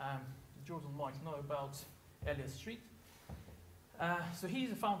 Jordan might know about Elliot Street. So he's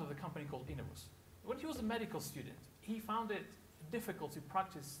the founder of a company called Innovus. When he was a medical student, he found it difficult to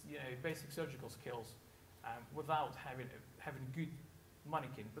practice basic surgical skills without having good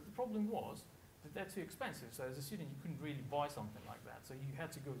mannequin. But the problem was that they're too expensive. So as a student, you couldn't really buy something like that. So you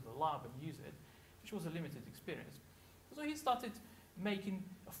had to go to the lab and use it, which was a limited experience. So he started making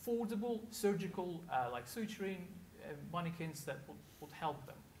affordable surgical, like suturing mannequins that would help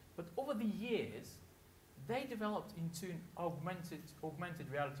them. But over the years, they developed into an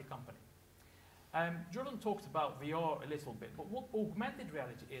augmented reality company. Jordan talked about VR a little bit, but what augmented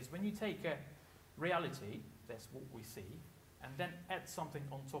reality is, when you take a reality, that's what we see, and then add something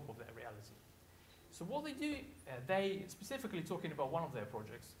on top of that reality. So what they do, they specifically talking about one of their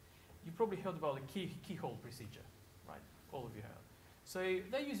projects, you probably heard about the keyhole procedure, right? All of you heard. So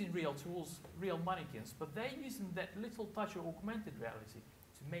they're using real tools, real mannequins, but they're using that little touch of augmented reality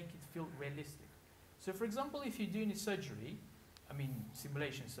to make it feel realistic. So for example, if you're doing a surgery,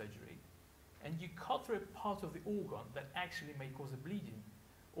 simulation surgery, and you cut through a part of the organ that actually may cause a bleeding,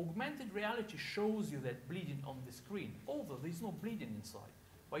 augmented reality shows you that bleeding on the screen, although there's no bleeding inside,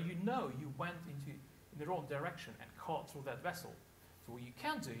 but you know you went in the wrong direction and cut through that vessel. So what you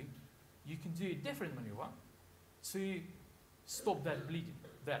can do, you can do a different maneuver to stop that bleeding,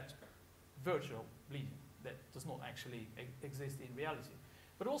 that virtual bleeding that does not actually exist in reality.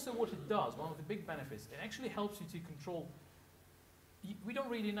 But also what it does, one of the big benefits, it actually helps you to control. We don't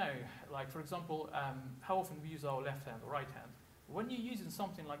really know, like for example, how often we use our left hand or right hand. When you're using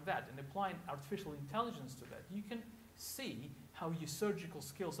something like that and applying artificial intelligence to that, you can see how your surgical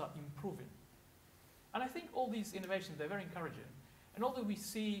skills are improving. And I think all these innovations, they're very encouraging. And although we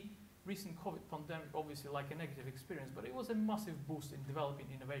see recent COVID pandemic obviously like a negative experience, but it was a massive boost in developing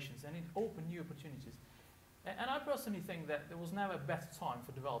innovations, and it opened new opportunities. And I personally think that there was never a better time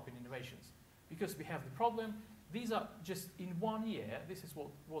for developing innovations, because we have the problem. These are just in 1 year, this is what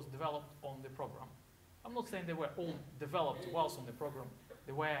was developed on the program. I'm not saying they were all developed whilst on the program.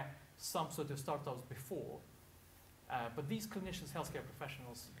 There were some sort of startups before, but these clinicians, healthcare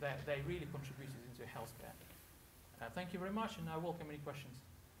professionals, they really contributed into healthcare. Thank you very much, and I welcome any questions.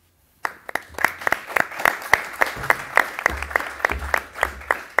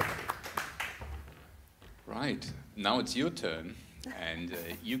 Right, now it's your turn, and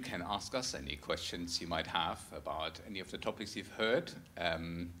you can ask us any questions you might have about any of the topics you've heard.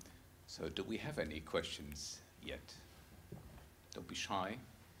 So do we have any questions yet? Don't be shy.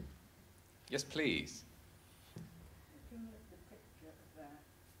 Yes, please. Looking at the picture of that,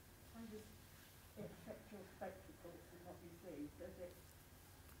 how does it affect your spectacles and what you see? Does it,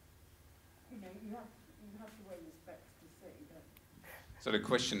 you have to wear your specs to see, don't you? So the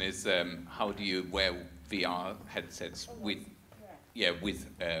question is, how do you wear VR headsets with,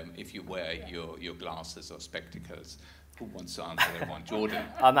 if you wear your glasses or spectacles? Who wants to answer that one? Jordan?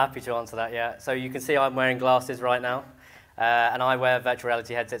 I'm happy to answer that, yeah. So you can see I'm wearing glasses right now, and I wear virtual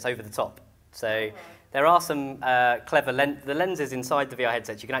reality headsets over the top. So there are some clever the lenses inside the VR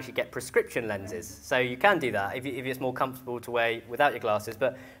headsets. You can actually get prescription lenses. So you can do that if it's more comfortable to wear without your glasses.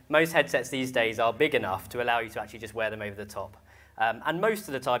 But most headsets these days are big enough to allow you to actually just wear them over the top. And most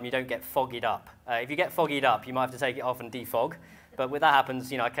of the time, you don't get foggied up. If you get foggied up, you might have to take it off and defog. But when that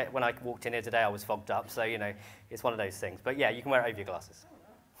happens, when I walked in here today, I was fogged up. So, it's one of those things. But yeah, you can wear it over your glasses.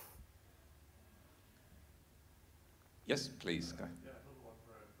 Yes, please. Go ahead. Yeah, another one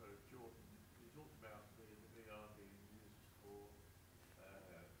for Jordan. You talked about the VR being used for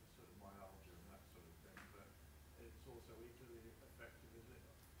sort of myalgia and that sort of thing, but it's also equally effective, is it,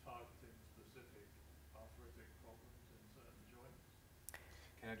 targeting specific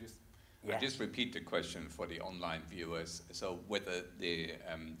Can I just Yeah. I just repeat the question for the online viewers? So whether the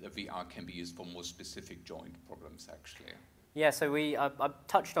VR can be used for more specific joint problems, actually. Yeah, so I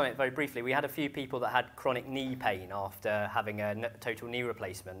touched on it very briefly. We had a few people that had chronic knee pain after having a total knee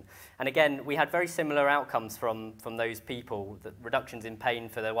replacement. And again, we had very similar outcomes from those people, the reductions in pain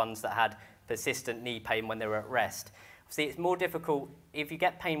for the ones that had persistent knee pain when they were at rest. See, it's more difficult if you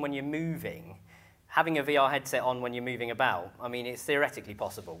get pain when you're moving. Having a VR headset on when you're moving about, I mean, it's theoretically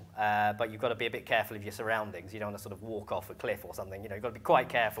possible, but you've got to be a bit careful of your surroundings. You don't want to sort of walk off a cliff or something. You know, you've got to be quite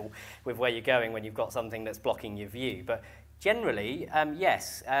careful with where you're going when you've got something that's blocking your view. But generally,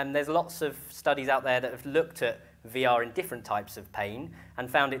 yes, there's lots of studies out there that have looked at VR in different types of pain and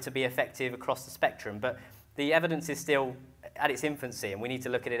found it to be effective across the spectrum. But the evidence is still at its infancy, and we need to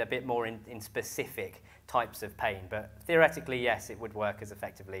look at it a bit more in specific types of pain. But theoretically, yes, it would work as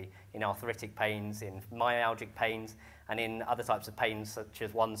effectively in arthritic pains, in myalgic pains, and in other types of pains, such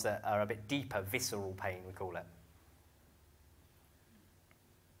as ones that are a bit deeper, visceral pain, we call it.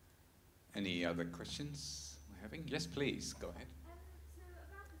 Any other questions we're having? Yes, please, go ahead. So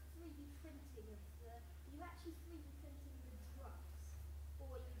about the 3D printing of you actually 3D printing the drugs,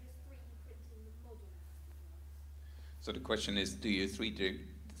 or are you just 3D printing the model? So the question is, do you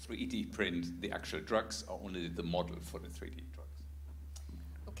 3D print the actual drugs or only the model for the 3D drugs?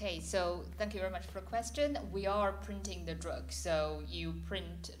 Okay, so thank you very much for the question. We are printing the drug. So you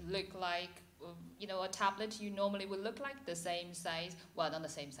look like, you know, a tablet you normally would look like, the same size, well, not the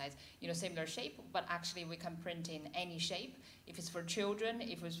same size, you know, similar shape, but actually we can print in any shape. If it's for children,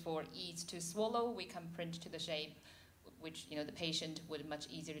 if it's for ease to swallow, we can print to the shape which, you know, the patient would much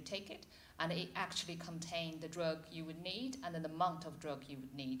easier to take it. And it actually contained the drug you would need and then the amount of drug you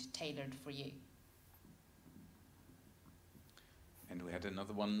would need tailored for you. And we had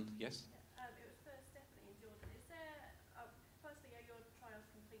another one, yes? It was for Stephanie and Jordan. Is there, firstly, are your trials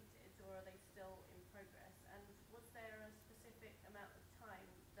completed or are they still in progress? And was there a specific amount of time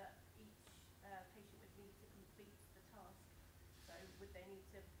that each patient would need to complete the task? So would they need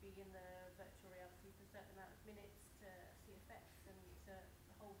to be in the virtual reality for a certain amount of minutes to see effects and to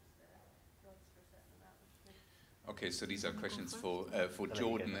hold the drugs for a certain amount of minutes? Okay, so these are questions for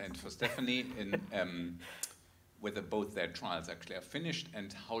Jordan and for Stephanie in whether both their trials actually are finished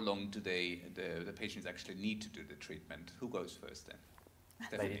and how long do the patients actually need to do the treatment. Who goes first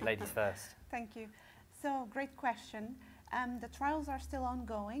then? Ladies first. Thank you. So great question. The trials are still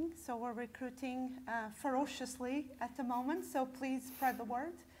ongoing, so we're recruiting ferociously at the moment, so please spread the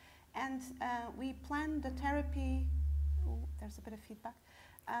word. And we plan the therapy, there's a bit of feedback,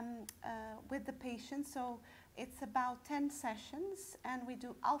 with the patients. So it's about 10 sessions, and we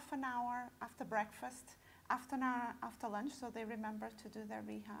do half an hour after breakfast, half an hour after lunch, so they remember to do their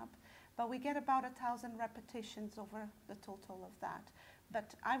rehab. But we get about 1,000 repetitions over the total of that.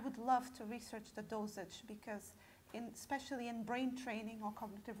 But I would love to research the dosage because especially in brain training or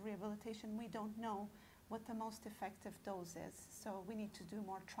cognitive rehabilitation, we don't know what the most effective dose is. So we need to do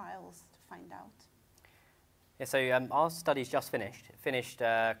more trials to find out. Yeah, so our study's just finished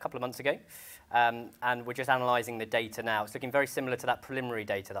a couple of months ago, and we're just analysing the data now. It's looking very similar to that preliminary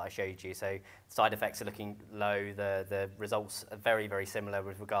data that I showed you. So side effects are looking low, the results are very, very similar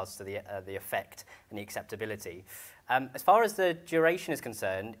with regards to the effect and the acceptability. As far as the duration is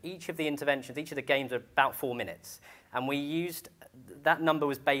concerned, each of the interventions, each of the games are about 4 minutes. And we used, that number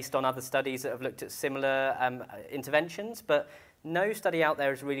was based on other studies that have looked at similar interventions, but no study out there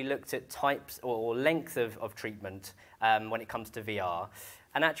has really looked at types or length of treatment when it comes to VR.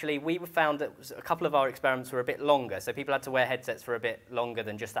 And actually, we found that a couple of our experiments were a bit longer. So people had to wear headsets for a bit longer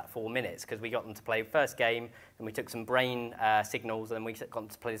than just that 4 minutes because we got them to play first game, and we took some brain signals, and then we got them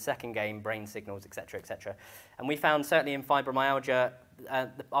to play the second game, brain signals, et cetera, et cetera. And we found certainly in fibromyalgia,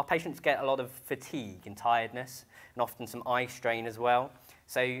 our patients get a lot of fatigue and tiredness, and often some eye strain as well.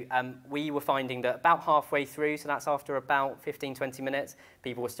 So we were finding that about halfway through, so that's after about 15, 20 minutes,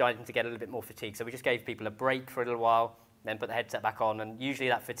 people were starting to get a little bit more fatigue. So we just gave people a break for a little while, then put the headset back on, and usually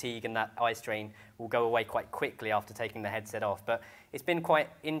that fatigue and that eye strain will go away quite quickly after taking the headset off. But it's been quite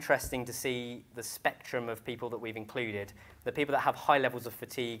interesting to see the spectrum of people that we've included. The people that have high levels of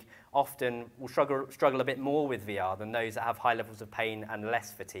fatigue often will struggle a bit more with VR than those that have high levels of pain and less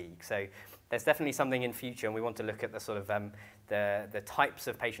fatigue. So there's definitely something in future, and we want to look at the sort of the types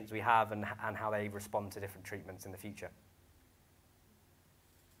of patients we have and how they respond to different treatments in the future.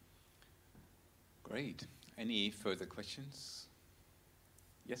 Great. Any further questions?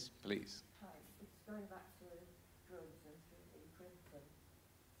 Yes, please. Hi, it's going back to drugs and 3D printing.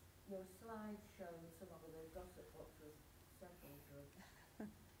 Your slide showed some of the gossip boxes, several drugs.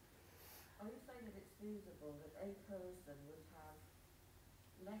 Are you saying that it's feasible that a person would have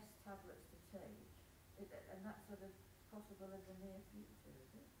less tablets to take, and that's sort of possible in the near future,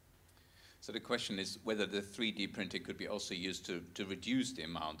 is it? So the question is whether the 3D printing could be also used to reduce the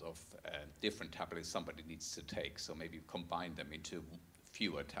amount of different tablets somebody needs to take, so maybe combine them into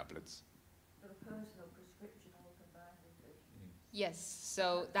fewer tablets. Sort of personal prescription all combined into. Yes,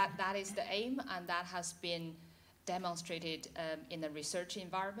 so that is the aim, and that has been demonstrated in a research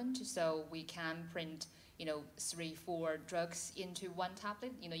environment. So we can print, 3-4 drugs into one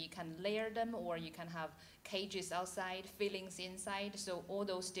tablet. You can layer them, or you can have cages outside, fillings inside. So all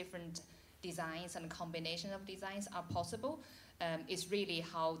those different designs and combination of designs are possible. It's really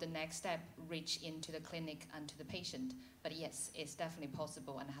how the next step reach into the clinic and to the patient. But yes, it's definitely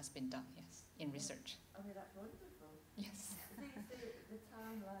possible and has been done, yes, in research. I mean, that's wonderful. Yes. The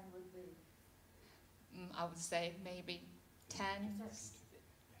timeline would be? I would say maybe 10.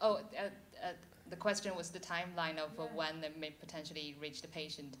 Oh, the question was the timeline of when they may potentially reach the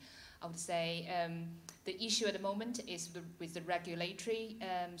patient. I would say the issue at the moment is with the regulatory.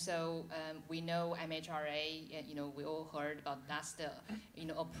 We know MHRA, we all heard about that's the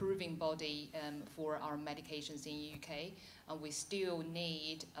approving body for our medications in UK, and we still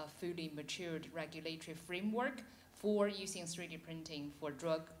need a fully matured regulatory framework for using 3D printing for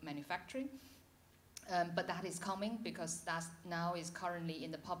drug manufacturing. But that is coming, because that now is currently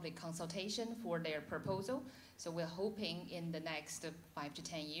in the public consultation for their proposal. So we're hoping in the next 5 to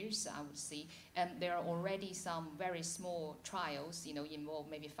 10 years, I would see. And there are already some very small trials, involve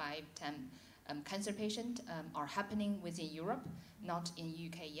maybe 5, 10 cancer patients are happening within Europe, not in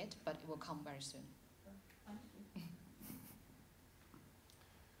UK yet, but it will come very soon.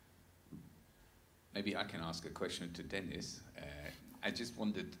 Maybe I can ask a question to Dennis. I just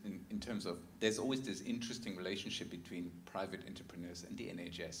wondered, in terms of, there's always this interesting relationship between private entrepreneurs and the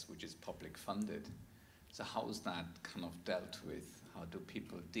NHS, which is public funded. So how is that kind of dealt with? How do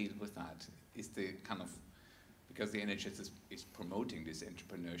people deal with that? Is the kind of, because the NHS is promoting this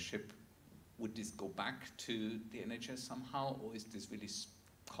entrepreneurship, would this go back to the NHS somehow, or is this really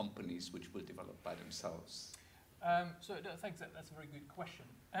companies which will develop by themselves? Thanks, that's a very good question.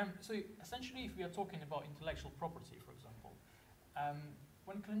 So essentially, if we are talking about intellectual property, for example,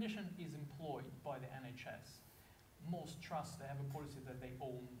 when a clinician is employed by the NHS, most trusts, they have a policy that they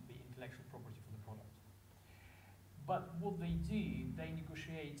own the intellectual property for the product. But what they do, they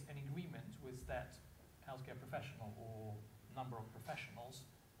negotiate an agreement with that healthcare professional or number of professionals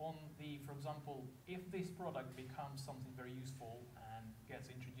on for example, if this product becomes something very useful and gets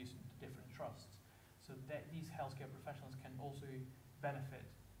introduced into different trusts, so that these healthcare professionals can also benefit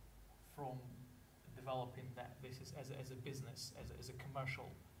from developing that this is as a business, as a commercial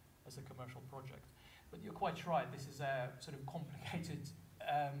project. But you're quite right, this is a sort of complicated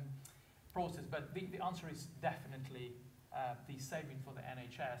process, but the answer is definitely the saving for the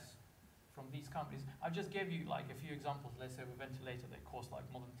NHS from these companies. I just gave you like a few examples. Let's say a ventilator that costs like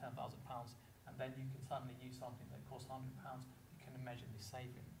more than £10,000, and then you can suddenly use something that costs £100. You can imagine the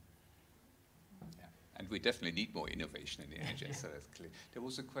saving. Yeah. And we definitely need more innovation in the NHS, so that's clear. There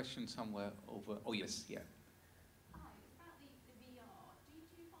was a question somewhere over, oh yes, yeah. Hi, about the VR. Do you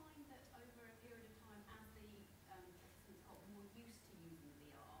find that over a period of time, as the participants got more used to using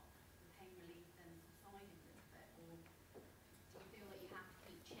VR, the pain relief then subsided a little bit, or do you feel that you have to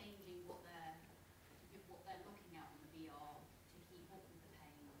keep changing what they're looking at on the VR to keep up with the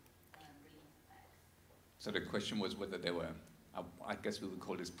pain relief effects? So the question was whether there were, I guess we would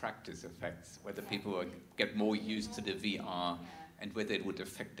call this practice effects, whether people would get more used to the VR and whether it would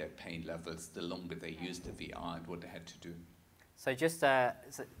affect their pain levels the longer they used the VR and what they had to do. So just,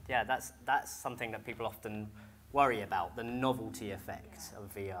 yeah, that's something that people often worry about, the novelty effect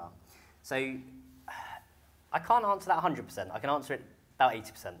of VR. So I can't answer that 100%. I can answer it about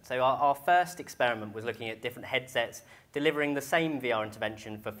 80%. So our first experiment was looking at different headsets, delivering the same VR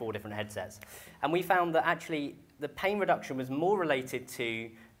intervention for 4 different headsets. And we found that actually the pain reduction was more related to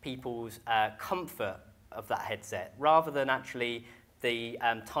people's comfort of that headset rather than actually the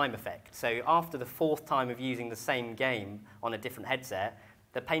time effect. So after the 4th time of using the same game on a different headset,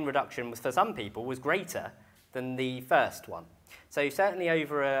 the pain reduction was, for some people, was greater than the first one. So certainly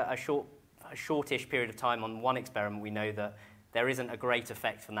over a shortish period of time on one experiment, we know that there isn't a great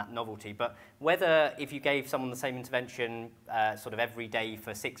effect from that novelty. But whether if you gave someone the same intervention sort of every day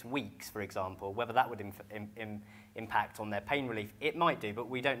for 6 weeks, for example, whether that would impact on their pain relief, it might do, but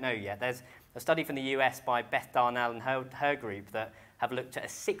we don't know yet. There's a study from the US by Beth Darnell and her group that have looked at a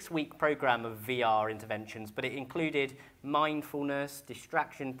 6-week program of VR interventions, but it included mindfulness,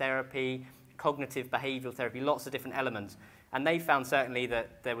 distraction therapy, cognitive behavioral therapy, lots of different elements. And they found certainly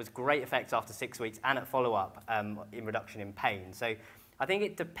that there was great effects after 6 weeks and at follow-up in reduction in pain. So I think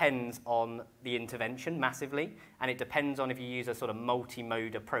it depends on the intervention massively, and it depends on if you use a sort of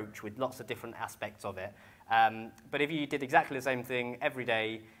multi-mode approach with lots of different aspects of it. But if you did exactly the same thing every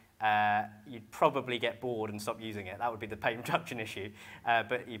day, you'd probably get bored and stop using it. That would be the pain reduction issue.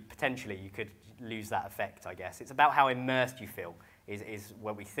 But potentially you could lose that effect, I guess. It's about how immersed you feel is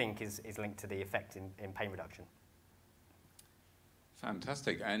what we think is linked to the effect in pain reduction.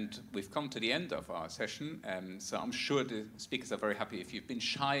 Fantastic, and we've come to the end of our session, so I'm sure the speakers are very happy. If you've been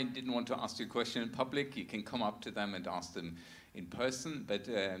shy and didn't want to ask your question in public, you can come up to them and ask them in person, but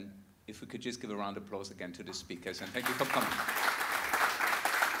if we could just give a round of applause again to the speakers, and thank you for coming.